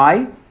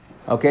 Why?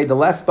 Okay, the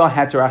lesba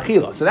heter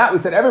achila. So that we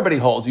said everybody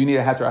holds, you need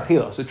a heter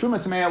achila. So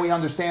Truma Tmeya we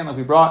understand, like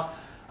we brought.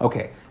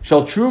 Okay.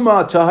 Shel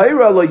Truma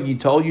Tahira lo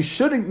yitol, you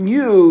shouldn't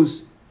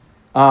use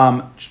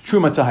Truma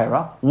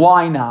Tahira.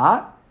 Why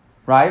not?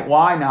 Right?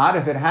 Why not?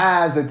 If it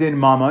has a din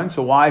mammon,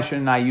 so why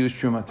shouldn't I use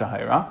Truma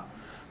Tahira?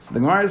 So the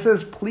Gemara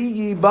says,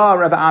 Pligi ba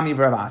Rav Ami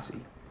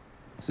v'Ravasi.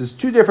 So there's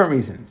two different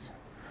reasons.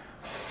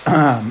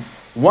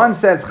 One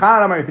says,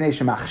 Chad Amar Yipnei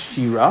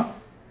Shemachshira.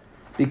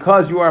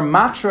 because you are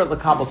machshir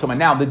l'kabel tuma.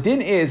 Now, the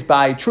din is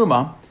by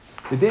truma,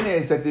 the din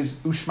is that there's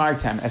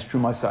ushmartem, as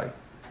truma say,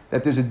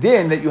 that there's a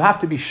din that you have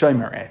to be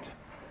shomer at,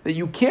 that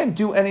you can't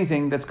do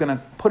anything that's going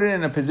to put it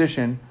in a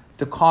position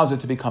to cause it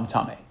to become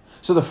tameh.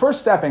 So the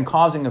first step in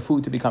causing a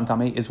food to become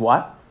tameh is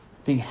what?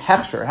 Being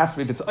hechsher. It has to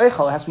be, if it's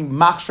eichel, it has to be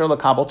machshir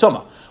l'kabel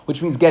tuma,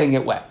 which means getting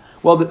it wet.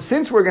 Well,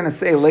 since we're going to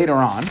say later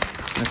on,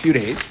 in a few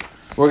days,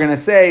 we're going to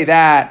say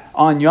that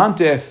on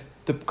Yontif,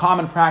 the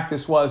common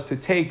practice was to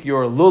take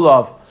your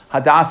lulav,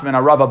 hadassim, and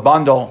arava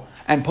bundle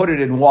and put it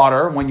in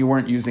water when you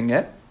weren't using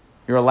it.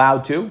 You're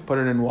allowed to put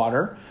it in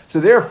water. So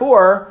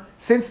therefore,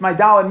 since my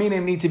dal and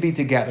minim need to be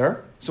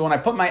together, so when I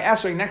put my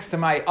esrog next to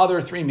my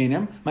other three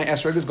minim, my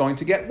esrog is going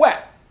to get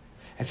wet.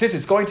 And since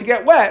it's going to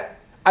get wet,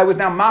 I was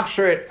now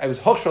machshir it, I was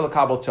hochshir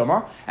l'kabel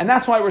tumah, and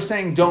that's why we're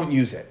saying don't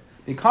use it.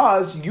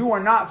 Because you are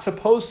not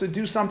supposed to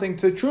do something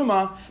to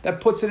truma that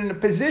puts it in a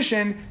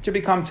position to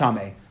become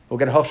tameh. We'll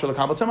get a hochshir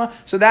l'kabel tumah.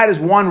 So that is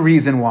one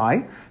reason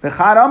why.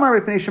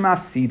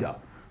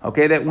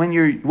 Okay, that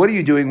when what are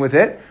you doing with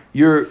it?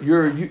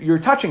 You're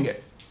touching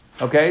it.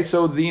 Okay,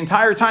 so the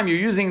entire time you're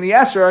using the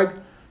esrog,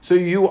 so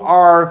you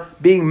are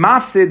being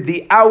mafsid,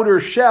 the outer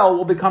shell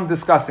will become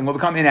disgusting, will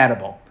become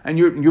inedible. And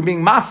you're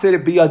being mafsid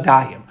at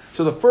biyadayim.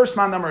 So the first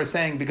man number is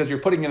saying because you're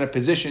putting it in a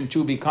position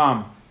to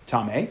become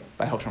tameh,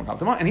 by hochshir l'kabel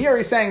tumah. And here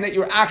he's saying that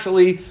you're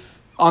actually,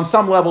 on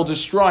some level,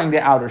 destroying the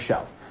outer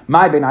shell.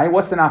 My benai,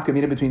 what's the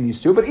nafkamina between these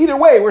two? But either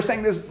way, we're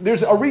saying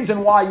there's a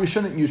reason why you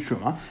shouldn't use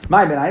truma.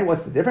 My benai,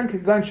 what's the difference?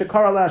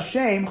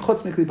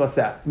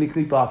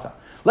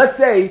 Let's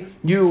say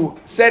you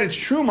said it's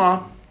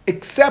truma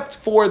except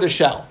for the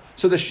shell.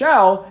 So the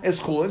shell is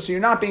chulin, so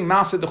you're not being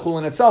mafsid the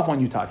chulin itself when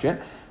you touch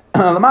it.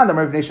 So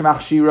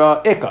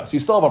you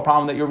still have a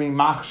problem that you're being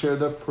machshir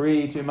the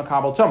pre to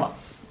makabel tuma.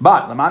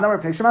 But you're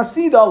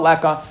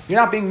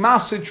not being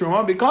mafsid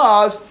truma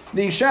because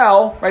the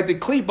shell, right, the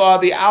klipa,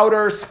 the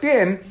outer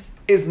skin,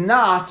 is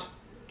not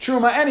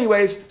truma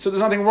anyways, so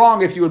there's nothing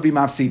wrong if you would be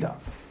mafsida.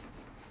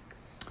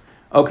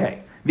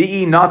 Okay.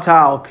 V'i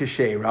natal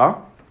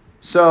kashera.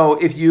 So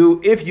if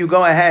you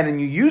go ahead and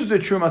you use the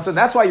truma, so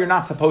that's why you're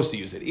not supposed to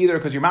use it, either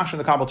because you're mashing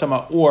the kabel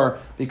tuma or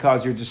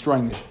because you're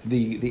destroying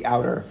the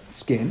outer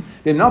skin.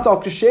 V'i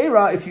natal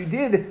kashera, if you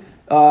did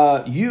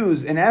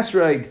use an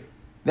esrog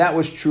that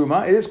was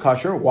truma, it is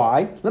kosher.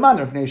 Why?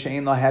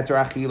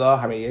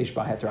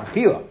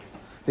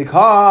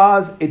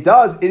 Because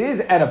it is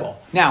edible.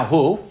 Now,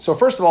 who? So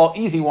first of all,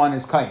 easy one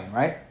is kayin,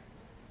 right?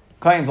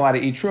 Kayin's allowed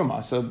to eat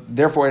truma, so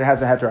therefore it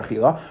has a heter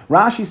achila.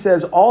 Rashi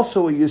says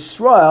also a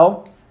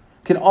Yisrael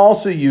can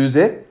also use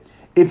it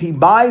if he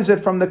buys it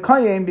from the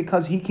kayin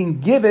because he can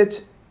give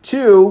it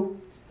to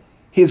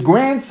his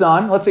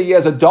grandson. Let's say he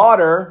has a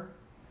daughter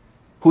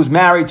who's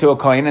married to a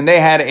kohen, and they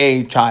had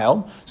a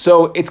child.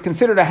 So it's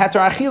considered a heter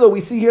achila.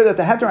 We see here that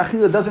the heter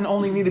achila doesn't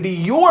only need to be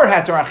your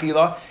heter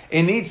achila,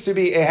 it needs to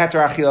be a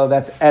heter achila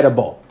that's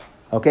edible.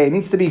 Okay, it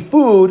needs to be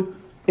food.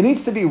 It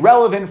needs to be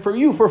relevant for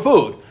you for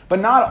food.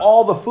 But not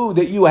all the food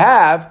that you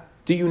have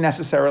do you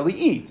necessarily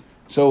eat.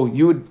 So if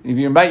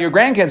you invite your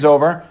grandkids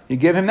over, you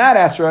give him that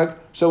esrog,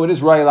 so it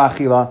is royal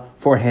achila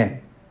for him.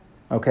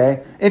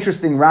 Okay,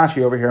 interesting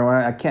Rashi over here.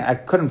 I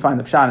couldn't find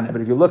the pshat in it, but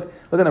if you look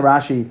at the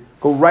Rashi,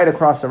 go right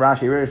across the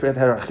Rashi.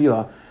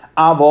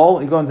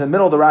 Avol, you go into the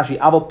middle of the Rashi.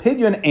 Avol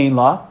pidyon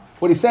einla.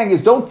 What he's saying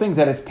is, don't think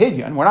that it's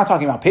pidyon. We're not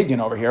talking about pidyon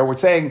over here. We're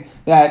saying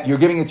that you're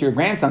giving it to your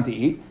grandson to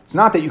eat. It's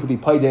not that you could be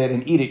paided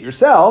and eat it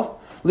yourself.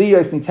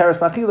 Liyos niteres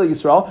lachila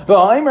Yisrael.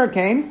 V'aimer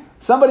kain.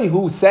 Somebody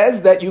who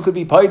says that you could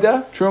be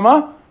paida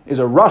truma is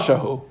a Russia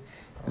who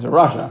is a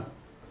Russia.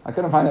 I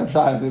couldn't find that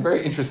shot. It's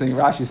very interesting.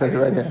 Rashi says it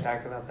right here.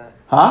 Talk about that.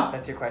 Huh?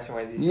 That's your question.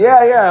 Why is he?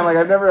 Yeah. I'm like,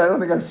 I don't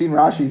think I've seen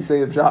Rashi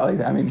say a shot like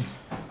that. I mean,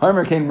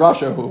 Homer came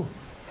Russia who,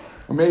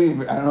 or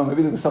maybe I don't know.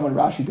 Maybe there was someone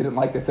Rashi didn't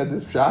like that said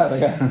this shot.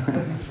 Like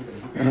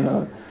I don't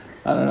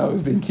know. It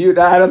was being cute.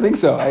 I don't think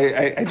so.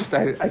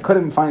 I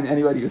couldn't find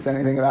anybody who said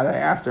anything about it. I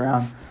asked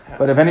around,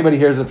 but if anybody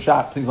hears of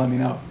shot, please let me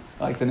know.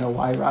 I'd like to know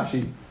why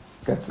Rashi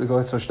gets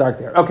so stark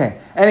there. Okay.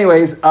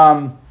 Anyways,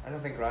 I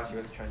don't think Rashi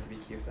was trying to be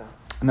cute though.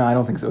 No, I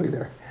don't think so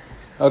either.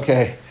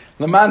 Okay.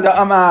 Lamanda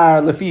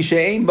Amar Lefi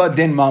She'ein Ba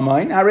Din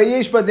Mamain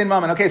Hareyesh Ba Din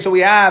Mamain. Okay, so we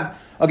have.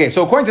 Okay,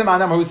 so according to the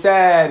Manda Amar who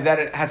said that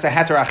it has a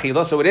heter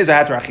achila, so it is a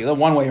heter achila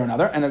one way or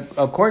another, and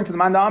according to the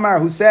Manda Amar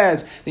who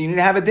says that you need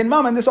to have a din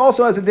mamain, this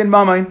also has a din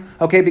mamain.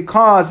 Okay,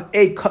 because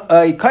a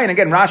kayin,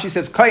 again Rashi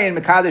says kayin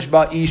mekadesh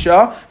ba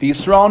isha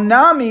v'Yisrael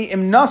nami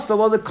im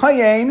nastalo the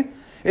kayin.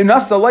 If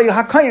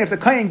the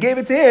kayin gave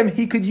it to him,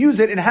 he could use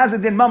it. It has a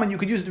din mamain. You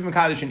could use it to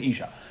mekadesh and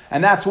isha,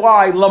 and that's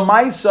why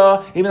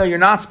lamaisa. Even though you're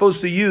not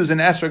supposed to use an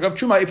esrog of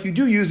truma, if you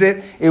do use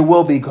it, it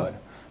will be good.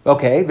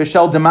 Okay,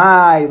 Vishel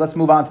Demai, let's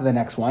move on to the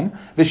next one.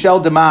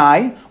 Vishel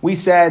Demai, we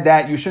said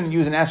that you shouldn't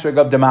use an esrog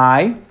of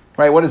Demai,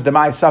 right? What is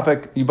Demai?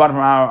 Suffix, you bought it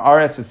from our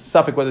Aretz, it's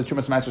suffix whether the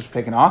Trumas Meiser was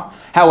taken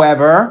off.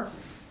 However,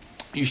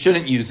 you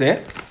shouldn't use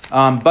it.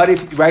 But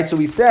if, right, so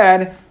we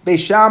said,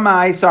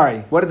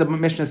 Beishamai, what did the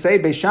Mishnah say?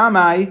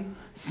 Beishamai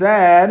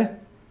said,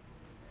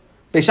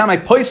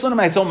 Beishamai poislun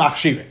meitzol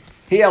machshirin.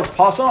 He holds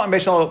pasal and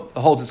Beishamai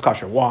holds his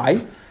kosher.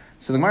 Why?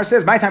 So the Gemara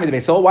says, my time is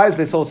Beisol. Why does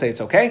Beisol say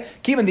it's okay?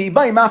 Right? You have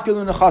like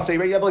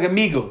a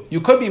migu. You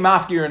could be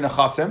mafkir in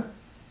nechasim,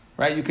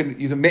 right? You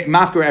can make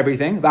mafkir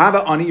everything.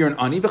 V'hava ani, you're an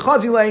ani.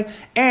 V'chazile,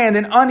 and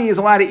an ani is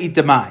allowed to eat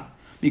demai.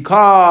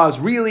 Because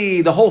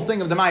really the whole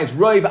thing of demai is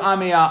roiv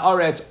amea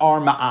aretz are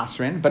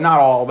ma'asrin, but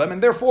not all of them.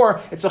 And therefore,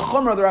 it's a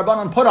chumrah the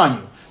Rabbanan put on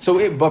you.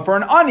 But for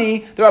an ani,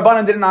 the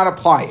Rabbanan did not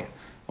apply it.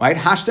 Right?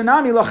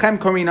 Hashtanami lachem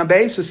korina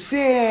bei. So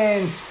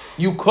since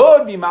you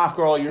could be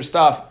mafkir all your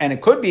stuff, and it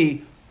could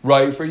be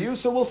right for you,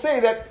 so we'll say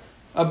that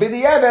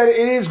b'di'evet it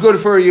is good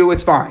for you,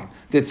 it's fine.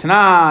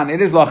 Ditnan,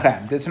 it is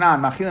lachem. Ditnan,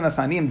 machilan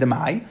asanim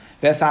demai,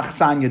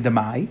 v'esachsanya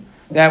demai,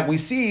 that we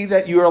see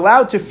that you're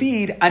allowed to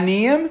feed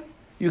aniyim,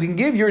 you can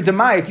give your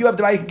demai, if you have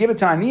demai, you can give it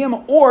to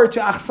aniyim or to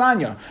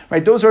achsanya,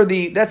 right?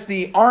 That's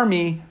the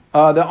army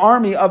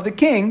of the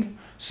king.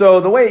 So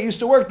the way it used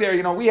to work there,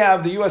 we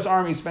have the U.S.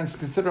 Army spends a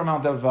considerable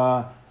amount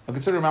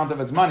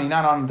of its money,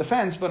 not on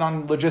defense, but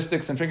on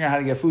logistics and figuring out how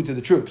to get food to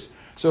the troops.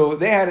 So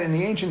they had, in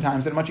the ancient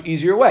times, a much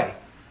easier way,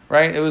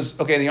 right? It was,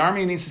 okay, the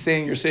army needs to stay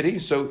in your city,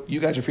 so you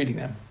guys are feeding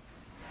them.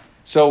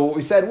 So what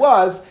we said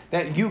was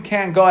that you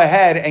can go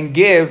ahead and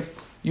give,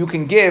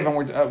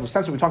 and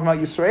since we're talking about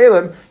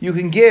Yisraelim, you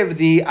can give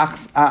the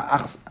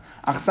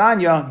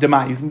achsanya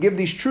demai. You can give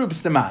these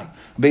troops demai.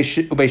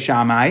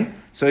 Beishamai.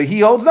 So he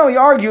holds no. He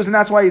argues, and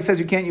that's why he says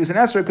you can't use an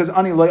esrog because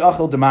ani loy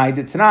achil demai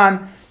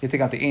ditanan. You take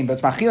out the ain, but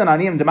it's machilan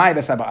aniyim demai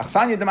v'saba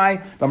achsanya demai.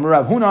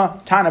 B'marav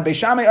huna tana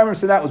beishamai.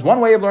 So that was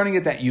one way of learning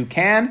it that you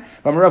can.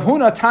 B'marav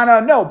huna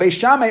tana no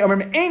beishamai.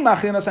 Ain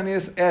machilan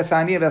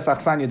asaniya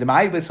v'sachsanya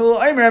demai.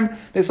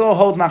 Beisul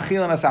holds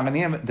machilan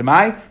asaniya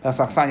demai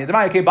v'sachsanya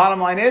demai. Okay, bottom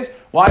line is,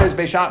 why does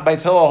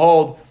Beis Hillel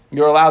hold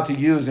you're allowed to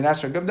use an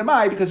esrog of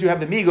demai? Because you have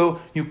the migu,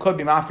 you could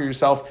be mafkir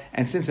yourself,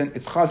 and since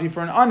it's chazi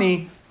for an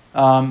ani,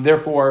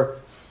 therefore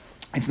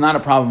it's not a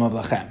problem of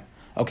lachem.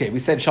 Okay, we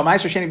said Shalmais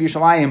Sheni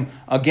B'Yushalayim,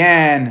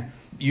 again,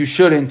 you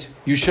shouldn't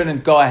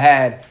go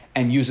ahead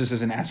and use this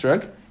as an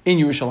esrog in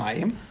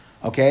Yerushalayim.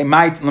 Okay,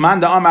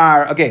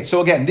 okay,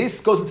 so again,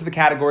 this goes into the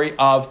category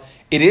of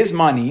it is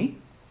money,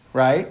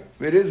 right?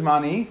 It is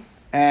money,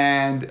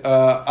 and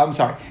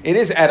it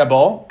is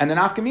edible, and the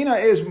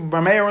nafkamina is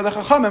Rameir or the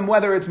Chachamim,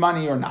 whether it's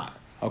money or not.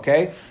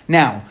 Okay,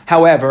 now,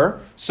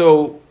 however,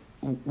 so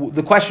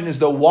the question is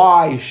though,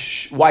 why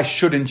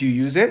shouldn't you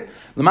use it?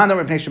 Again, we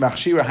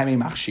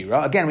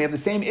have the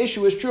same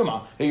issue as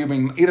truma. That you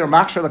bring either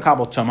machshir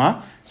lekabel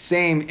tuma,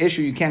 same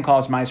issue. You can't call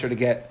us meiser to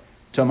get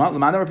tuma.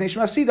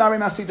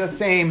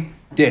 Same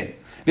did.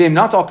 V'im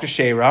not al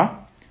kashera.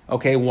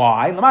 Okay,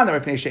 why?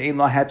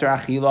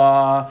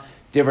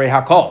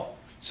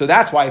 So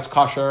that's why it's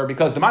kosher,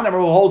 because the man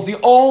who holds the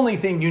only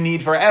thing you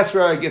need for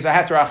esrog is a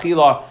heter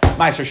achila,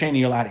 meiser sheni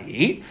you're allowed to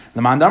eat.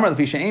 The man damar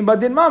l'fi she'ein ba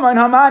din mama and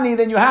hamani.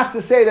 Then you have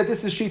to say that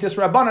this is shitas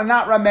rabbanan,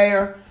 not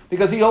rameir,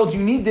 because he holds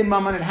you need din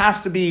mama. It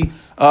has to be, it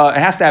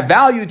has to have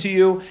value to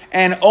you,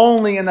 and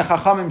only in the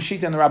chachamim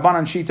shita and the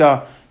rabbanan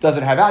shita does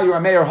it have value.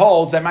 Rameir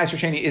holds that meiser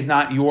sheni is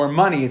not your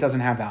money; it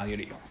doesn't have value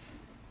to you.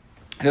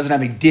 It doesn't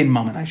have a din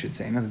mammon, I should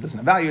say. Not that it doesn't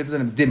have value; it doesn't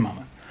have a din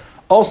mammon.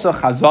 Also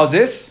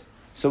chazazis.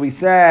 So we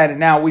said,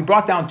 now we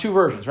brought down two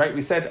versions, right?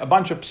 We said a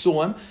bunch of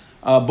psulim,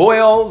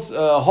 boils,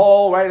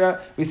 whole,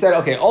 right? We said,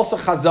 okay, also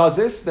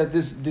chazazis, that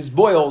this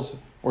boils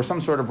or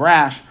some sort of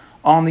rash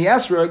on the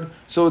esrog,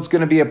 so it's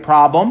going to be a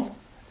problem.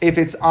 If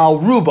it's al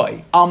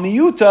rubai, al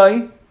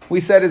miyutai,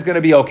 we said is going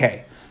to be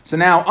okay. So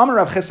now, Amar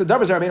Rav Chisda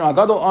Davar Rabbeinu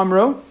Agadol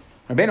Amru,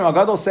 Rabbeinu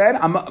Agadol said,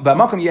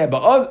 "B'makam yeh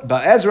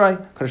ba'ezrai,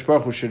 Kadosh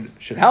Baruch Hu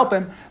should help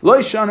him. Lo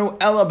yishanu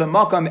ela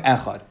b'makam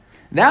echad."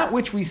 That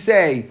which we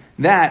say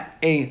that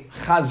a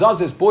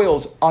chazazis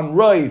boils on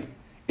roiv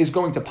is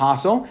going to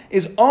passel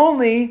is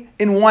only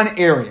in one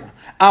area.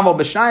 Aval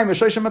b'shayim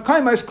v'shoshim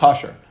makayma is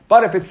kosher.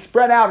 But if it's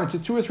spread out into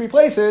 2 or 3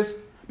 places,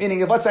 meaning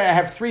if let's say I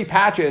have 3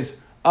 patches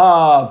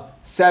of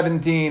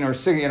 17 or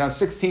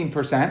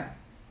 16%,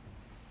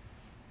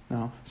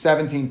 no,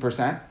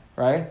 17%,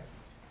 right?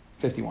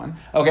 51.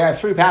 Okay, I have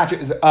 3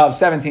 patches of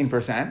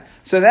 17%.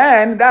 So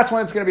then that's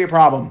when it's going to be a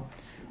problem.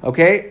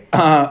 Okay,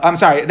 I'm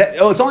sorry. It's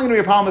only going to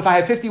be a problem if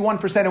I have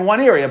 51% in one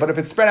area, but if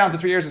it's spread out into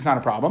 3 years, it's not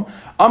a problem.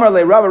 Amar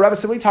le Rabba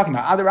said, what are you talking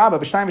about? Adar Rabba,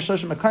 b'shnayim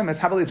v'shloshim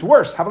makaymes, havali, it's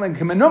worse. Havali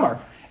k'menumar.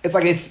 It's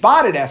like a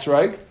spotted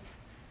esrog.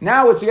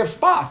 Now you have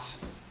spots.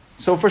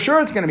 So for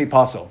sure it's going to be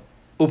pasul.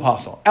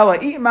 Upasal. Ella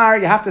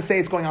itmar, you have to say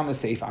it's going on the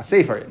seifa.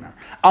 Sefer itmar.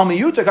 Al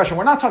miyuta kasher,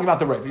 we're not talking about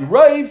the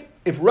roiv.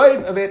 If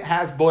roiv of it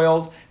has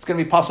boils, it's going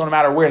to be pasul no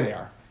matter where they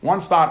are.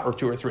 1 spot or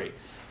 2 or 3.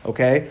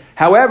 Okay.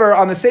 However,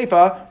 on the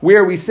Seifa,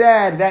 where we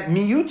said that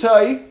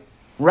miyutai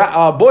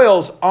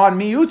boils on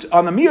the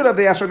miyut of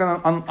the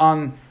esrog,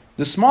 on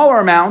the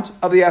smaller amount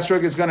of the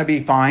esrog is going to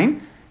be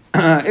fine.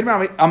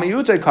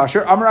 Miyutai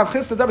kasher. Amar Rav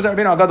Chisda Davar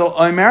Rabbeinu Agadol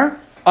Omer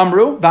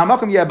Amru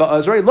ba'makam yeh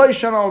ba'azrei lo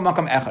yishana al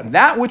makam echad.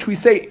 That which we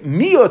say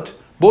miyut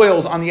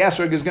boils on the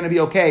esrog is going to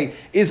be okay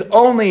is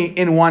only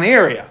in one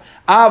area.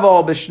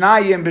 Aval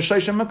b'shnayim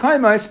b'shoshim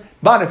makaymes.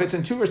 But if it's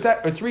in 2 or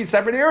 3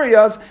 separate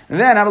areas,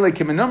 then avalei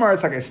kimenumar,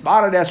 it's like a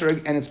spotted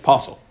esrog and it's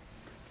pasul.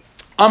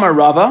 Amar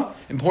Rava,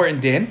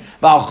 important din.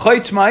 V'al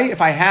choytmai,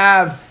 if I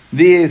have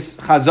this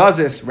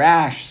chazazis,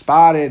 rash,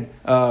 spotted,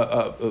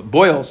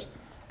 boils,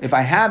 if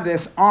I have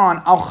this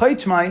on al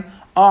chaytmai,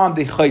 on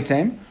the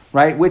chaytem,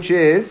 right, which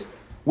is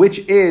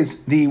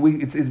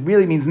it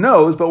really means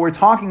nose, but we're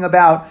talking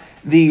about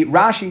the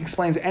Rashi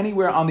explains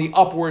anywhere on the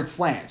upward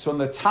slant. So in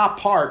the top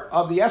part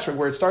of the esrog,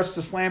 where it starts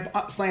to slant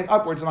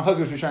upwards,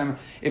 and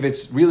if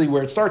it's really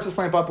where it starts to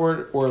slant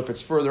upward or if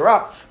it's further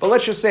up. But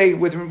let's just say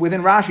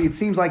within Rashi, it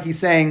seems like he's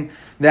saying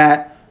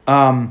that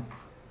as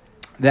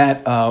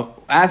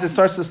it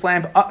starts to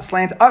slant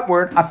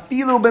upward,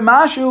 afilu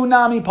b'mashu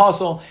nami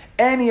pasol,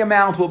 any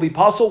amount will be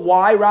pasol.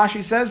 Why?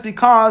 Rashi says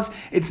because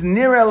it's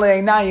nira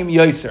le'nayim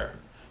yoser.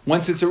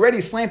 Once it's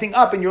already slanting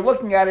up and you're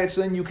looking at it,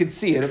 so then you could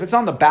see it. If it's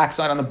on the back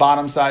side, on the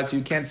bottom side, so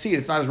you can't see it,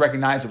 it's not as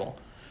recognizable,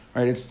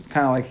 right? It's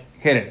kind of like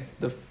hidden.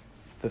 The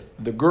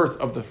girth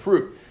of the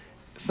fruit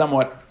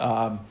somewhat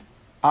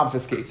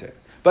obfuscates it.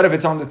 But if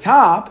it's on the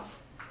top,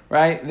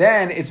 right,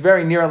 then it's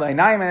very near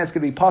le'nayim, and it's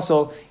going to be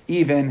pasol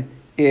even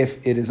if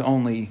it is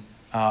only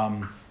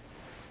a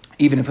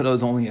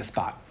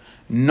spot.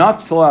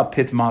 Natla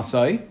pit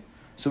masai.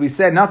 So we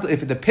said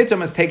if the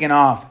pitum is taken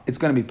off, it's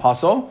going to be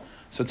pasol.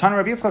 So Tan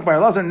Rabbi Yitzchak Bar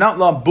Elazar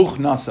natla buch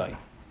nasai.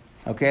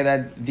 Okay,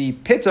 that the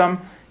pitum,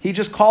 he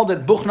just called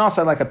it buch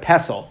nasai, like a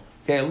pestle.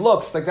 Okay, it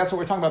looks like that's what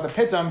we're talking about. The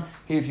pitum.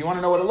 If you want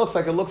to know what it looks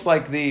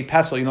like the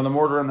pestle. You know the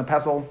mortar and the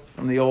pestle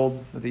from the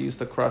old that they used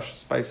to crush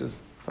spices.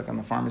 It's like on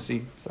the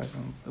pharmacy. It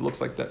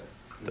looks like the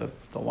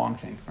long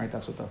thing, right?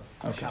 That's what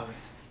okay.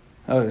 Shabbos.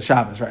 Oh, the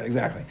Shabbos, right,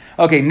 exactly.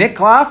 Okay,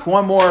 niklaf,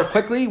 one more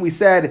quickly. We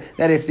said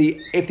that if the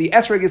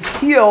esrog is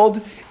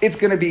peeled, it's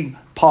going to be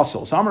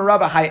pasol. So Amar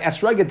Rabba hai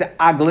esrog the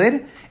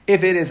aglid.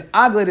 If it is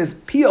aglid is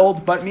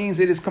peeled, but means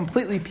it is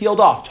completely peeled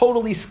off,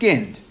 totally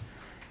skinned.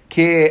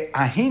 Ke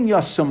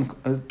ahina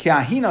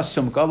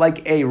sumka,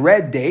 like a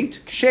red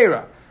date,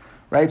 kshera.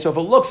 Right? So if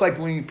it looks like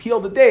when you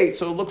peel the date,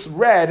 so it looks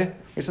red,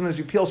 or sometimes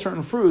you peel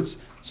certain fruits,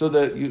 so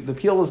the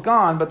peel is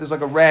gone, but there's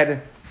like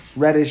a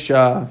reddish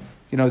that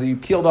you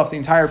peeled off the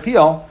entire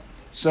peel,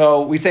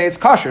 so we say it's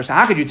kosher. So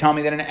how could you tell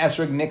me that an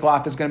esrog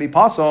niklaf is going to be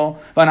pasol,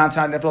 but not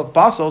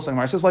pasol? So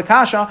Gemara says like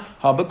kasha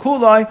ha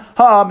bekulai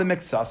ha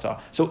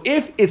b'miktsasa. So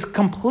if it's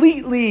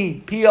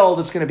completely peeled,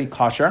 it's going to be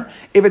kosher.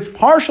 If it's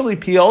partially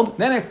peeled,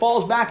 then it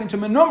falls back into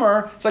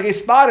menumer. It's like a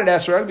spotted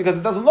esrog because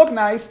it doesn't look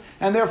nice,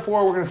 and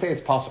therefore we're going to say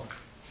it's pasol.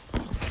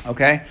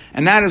 Okay,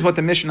 and that is what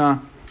the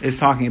Mishnah is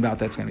talking about.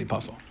 That's going to be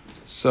pasol.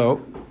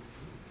 So.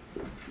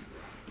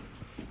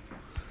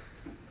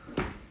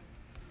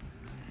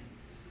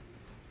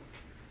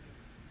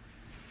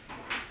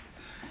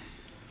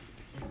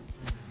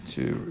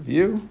 To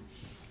review.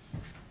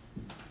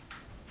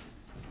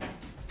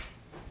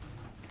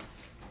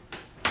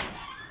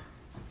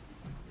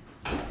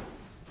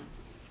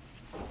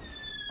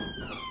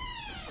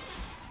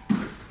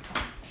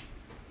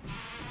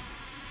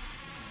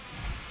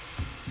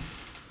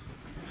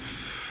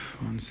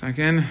 One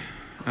second.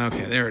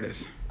 Okay, there it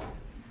is.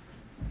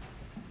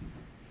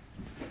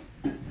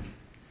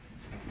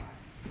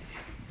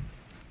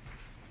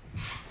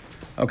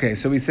 Okay,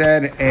 so we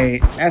said a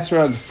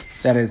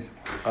esrog that is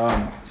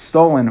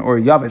stolen or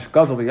yavish,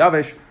 guzzle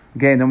yavish.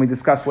 Okay, and then we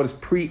discussed what is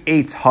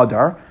pre-eitz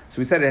hadar. So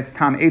we said it's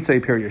tam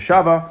eitzay per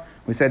yeshava.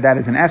 We said that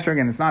is an esrog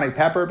and it's not a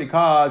pepper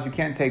because you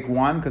can't take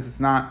one because it's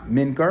not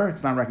minker,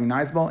 it's not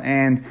recognizable,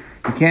 and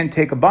you can't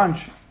take a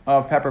bunch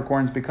of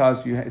peppercorns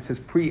because it says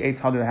pre-eitz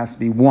hadar, it has to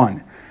be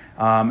one.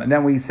 And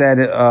then we said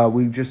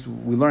we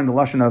learned the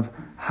lashon of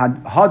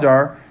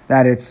hadar,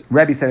 that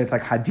Rebbe said it's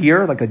like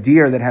hadir, like a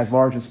deer that has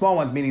large and small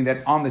ones, meaning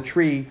that on the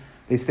tree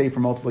they stay for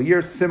multiple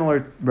years.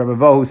 Similar to Rebbe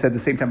Vo, who said the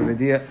same type of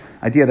idea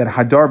that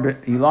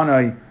hadar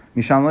ilanoi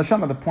mishan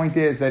l'shama. The point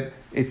is that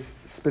it's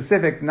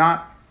specific,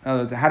 not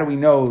how do we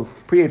know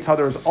pre-eitz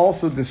hadar is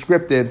also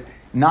descriptive,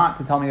 not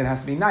to tell me that it has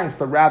to be nice,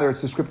 but rather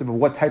it's descriptive of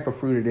what type of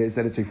fruit it is,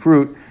 that it's a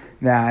fruit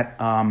that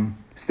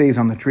stays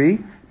on the tree.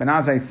 Ben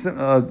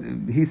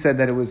Azai, he said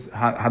that it was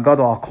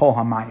hagadol al kol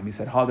hamayim. He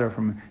said hadar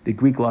from the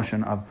Greek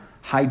lashon of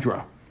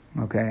hydra.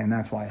 Okay, and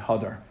that's why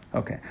hadar.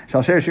 Okay.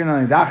 Shal sher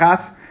shirna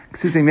nidachas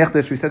ksusei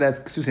mechtash. We said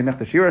that's ksusei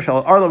mechtash shira.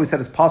 Shal arlo. We said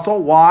it's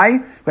pasol. Why?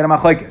 We had a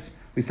machlokes.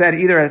 We said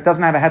either it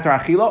doesn't have a heter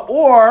achila,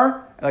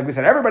 or like we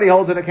said, everybody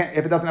holds it.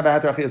 If it doesn't have a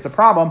heter achila, it's a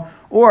problem.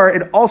 Or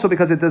it also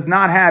because it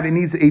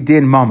needs a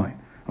din mamon.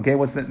 Okay,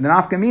 what's the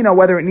nafkamina?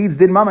 Whether it needs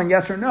din mamon,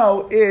 yes or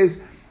no, is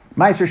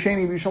Meiser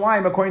Sheni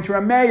Yerushalayim, according to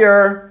a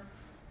mayor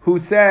who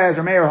says,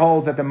 or mayor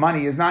holds that the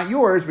money is not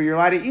yours, but you're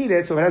allowed to eat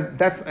it. So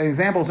that's an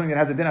example of something that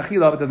has a din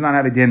achila, but does not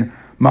have a din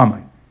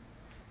mamon.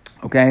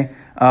 Okay.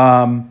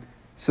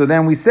 So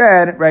then we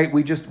said, right?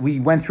 We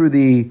went through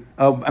the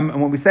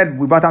when we said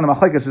we brought down the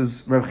machlekes,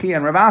 was Rav Chia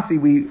and Rav Asi.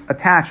 We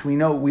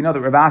know that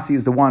Rav Asi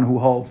is the one who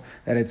holds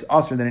that it's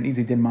usher, that it needs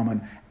a din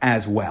mamon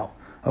as well.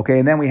 Okay,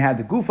 and then we had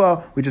the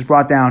gufa. We just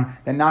brought down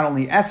that not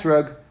only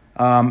esrog,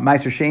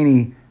 Meiser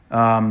Sheni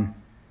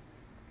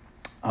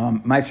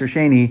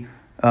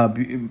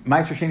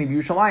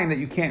b'Yushalayim, that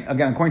you can't,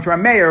 again, according to our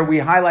mayor, we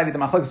highlighted the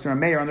machlokes to our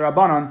mayor on the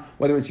Rabbanon,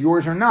 whether it's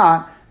yours or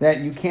not, that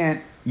you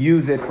can't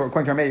use it for,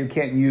 according to Rameh, you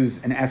can't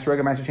use an esrog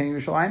of Ma'aser Sheni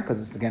Yerushalayim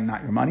because it's, again,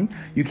 not your money.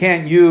 You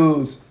can't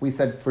use, we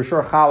said for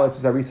sure, chalatz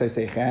is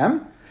Arisai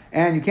Seichem.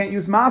 And you can't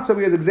use matzah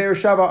because Gzeir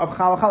Shava of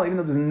chala, even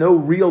though there's no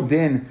real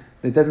din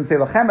that doesn't say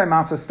lachem by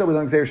matzah, still we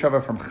learn Gzeir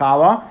Shava from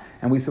chala.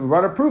 And we said we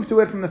brought a proof to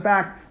it from the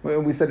fact,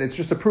 we said it's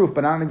just a proof,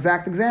 but not an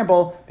exact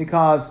example,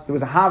 because there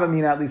was a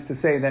havamina at least to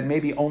say that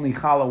maybe only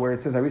challah, where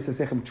it says Arisa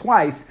Sechem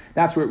twice,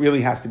 that's where it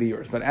really has to be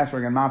yours. But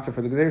esrog and matzah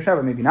for the Gzeir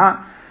Shava, maybe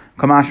not.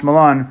 Kamash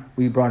Malan,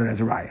 we brought it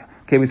as a raya.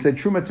 Okay, we said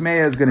Truma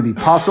Tameya is going to be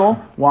pasul.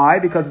 Why?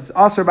 Because it's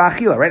Asr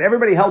Ba'achila, right?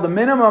 Everybody held a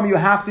minimum, you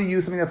have to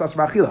use something that's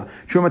Asr Ba'achila.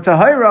 Truma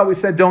Tahira, we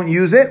said don't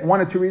use it.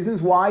 One of two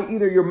reasons. Why?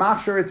 Either you're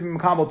machshir it to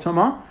Makabal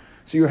Tumah,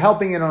 so you're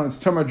helping it on its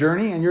Tumah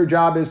journey, and your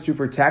job is to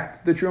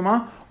protect the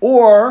Truma,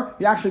 or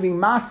you're actually being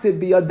masid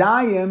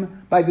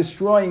biyadayim by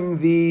destroying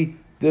the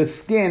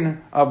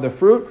skin of the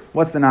fruit.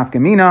 What's the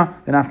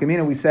nafkamina? The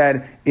nafkamina, we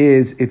said,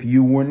 is if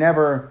you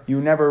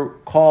never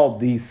called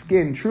the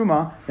skin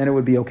truma, then it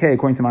would be okay,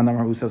 according to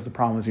Mandamar, who says the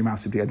problem is your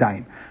mouth should be a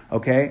daim.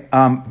 Okay?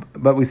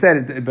 But we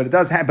said, but it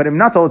does have, but in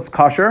Natal it's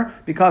kosher,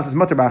 because it's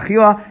mutter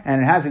ba'achila,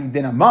 and it has a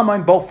din of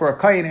mammon, both for a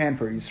kain and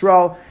for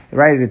Yisrael,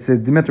 right? It's a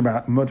mutter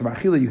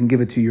ba'achila, you can give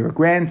it to your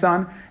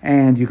grandson,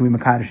 and you can be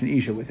makadosh and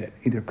isha with it,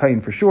 either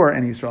kain for sure,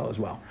 and Yisrael as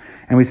well.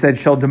 And we said,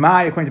 shel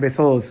demai, according to Beis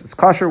Hillel, it's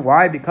kosher.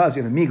 Why? Because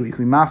you have a migu, you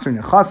can be mafser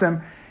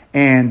nechasim,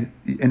 and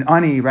an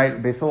ani,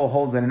 right? Beis Hillel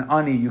holds that an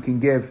ani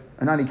can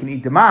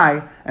eat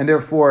demai, and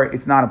therefore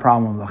it's not a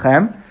problem with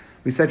lachem.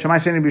 We said Shemai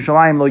Sheni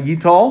B'Yishalayim lo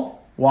yitol.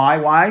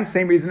 Why?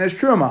 Same reason as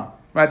truma,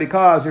 right?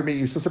 Because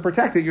you're supposed to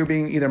protect it. You're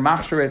being either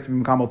machsharet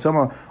from kamel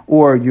tuma,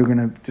 or you're going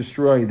to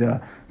destroy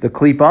the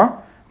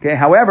klipa. Okay.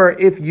 However,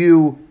 if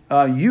you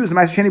use the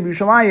Sheni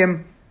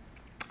B'Yishalayim,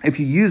 if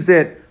you used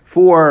it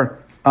for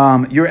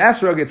your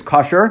esrog, it's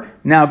kosher.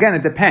 Now again,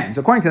 it depends.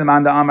 According to the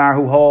Manda Amar,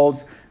 who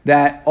holds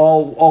that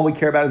all we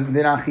care about is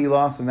din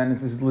achila, so then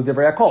this is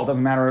l'divrei hakol. It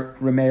doesn't matter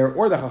Rameir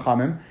or the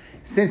Chachamim.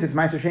 Since it's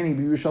Ma'aser Sheni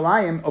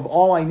B'Yerushalayim, of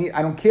all I need,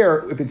 I don't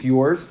care if it's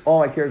yours.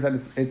 All I care is that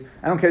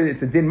I don't care that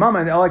it's a din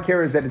mama. All I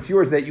care is that it's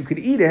yours, that you could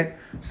eat it.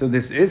 So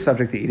this is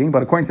subject to eating.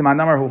 But according to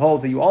Mandamar, who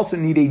holds that you also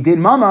need a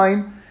din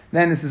mama,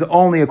 then this is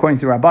only according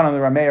to Rabbanan. The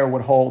Rameir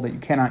would hold that you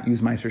cannot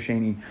use Ma'aser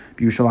Sheni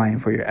B'Yerushalayim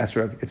for your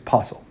esrog. It's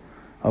pasul.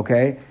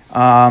 Okay,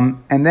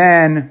 and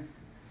then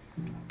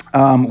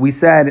we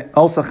said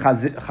also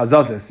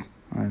chazazis.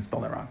 I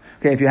spelled that wrong.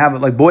 Okay, if you have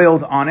like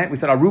boils on it, we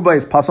said aruba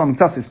is pasul,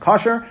 mitzvah is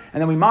kosher,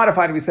 and then we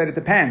modified it. We said it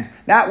depends.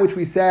 That which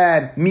we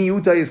said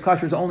miuta is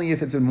kosher is only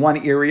if it's in one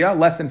area,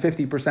 less than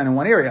 50% in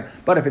one area.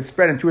 But if it's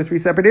spread in 2 or 3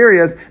 separate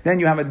areas, then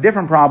you have a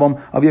different problem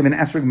of you have an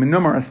esrog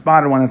menumar, a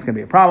spotted one, that's going to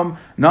be a problem.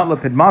 Not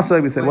lepid masa.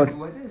 We said what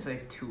did it say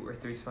 2 or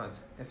 3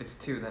 spots? If it's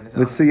 2, then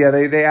it's so yeah,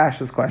 they asked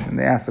this question.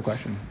 They asked the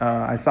question.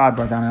 I saw it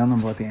brought down. I don't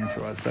remember what the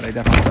answer was, but I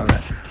definitely saw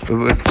that.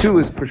 If 2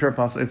 is for sure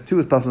possible, if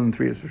 2 is possible, then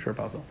 3 is for sure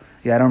possible.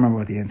 Yeah, I don't remember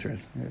what the answer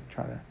is.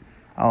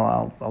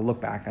 I'll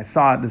look back. I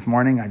saw it this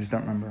morning. I just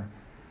don't remember.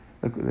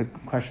 The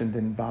question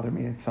didn't bother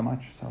me so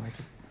much, so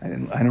I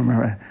don't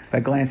remember. If I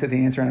glanced at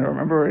the answer and I don't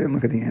remember, I didn't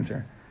look at the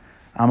answer.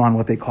 I'm on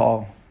what they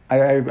call.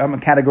 I'm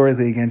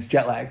categorically against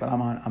jet lag, but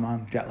I'm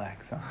on jet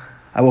lag. So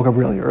I woke up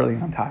really early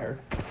and I'm tired.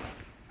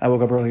 I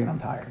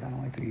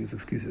don't like to use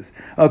excuses.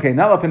 Okay,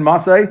 nalapin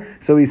masai.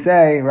 So we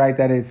say, right,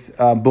 that it's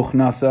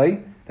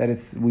buchnasai.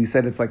 We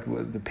said it's like,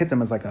 the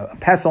pitum is like a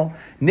pestle.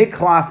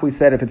 Niklaf, we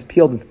said if it's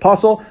peeled, it's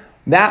pasul.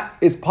 That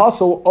is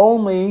pasul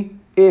only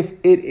if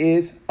it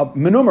is a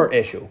menumar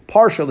issue,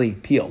 partially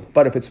peeled.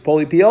 But if it's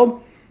fully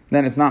peeled,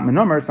 then it's not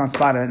menumar, it's not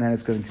spotted, and then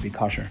it's going to be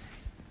kosher.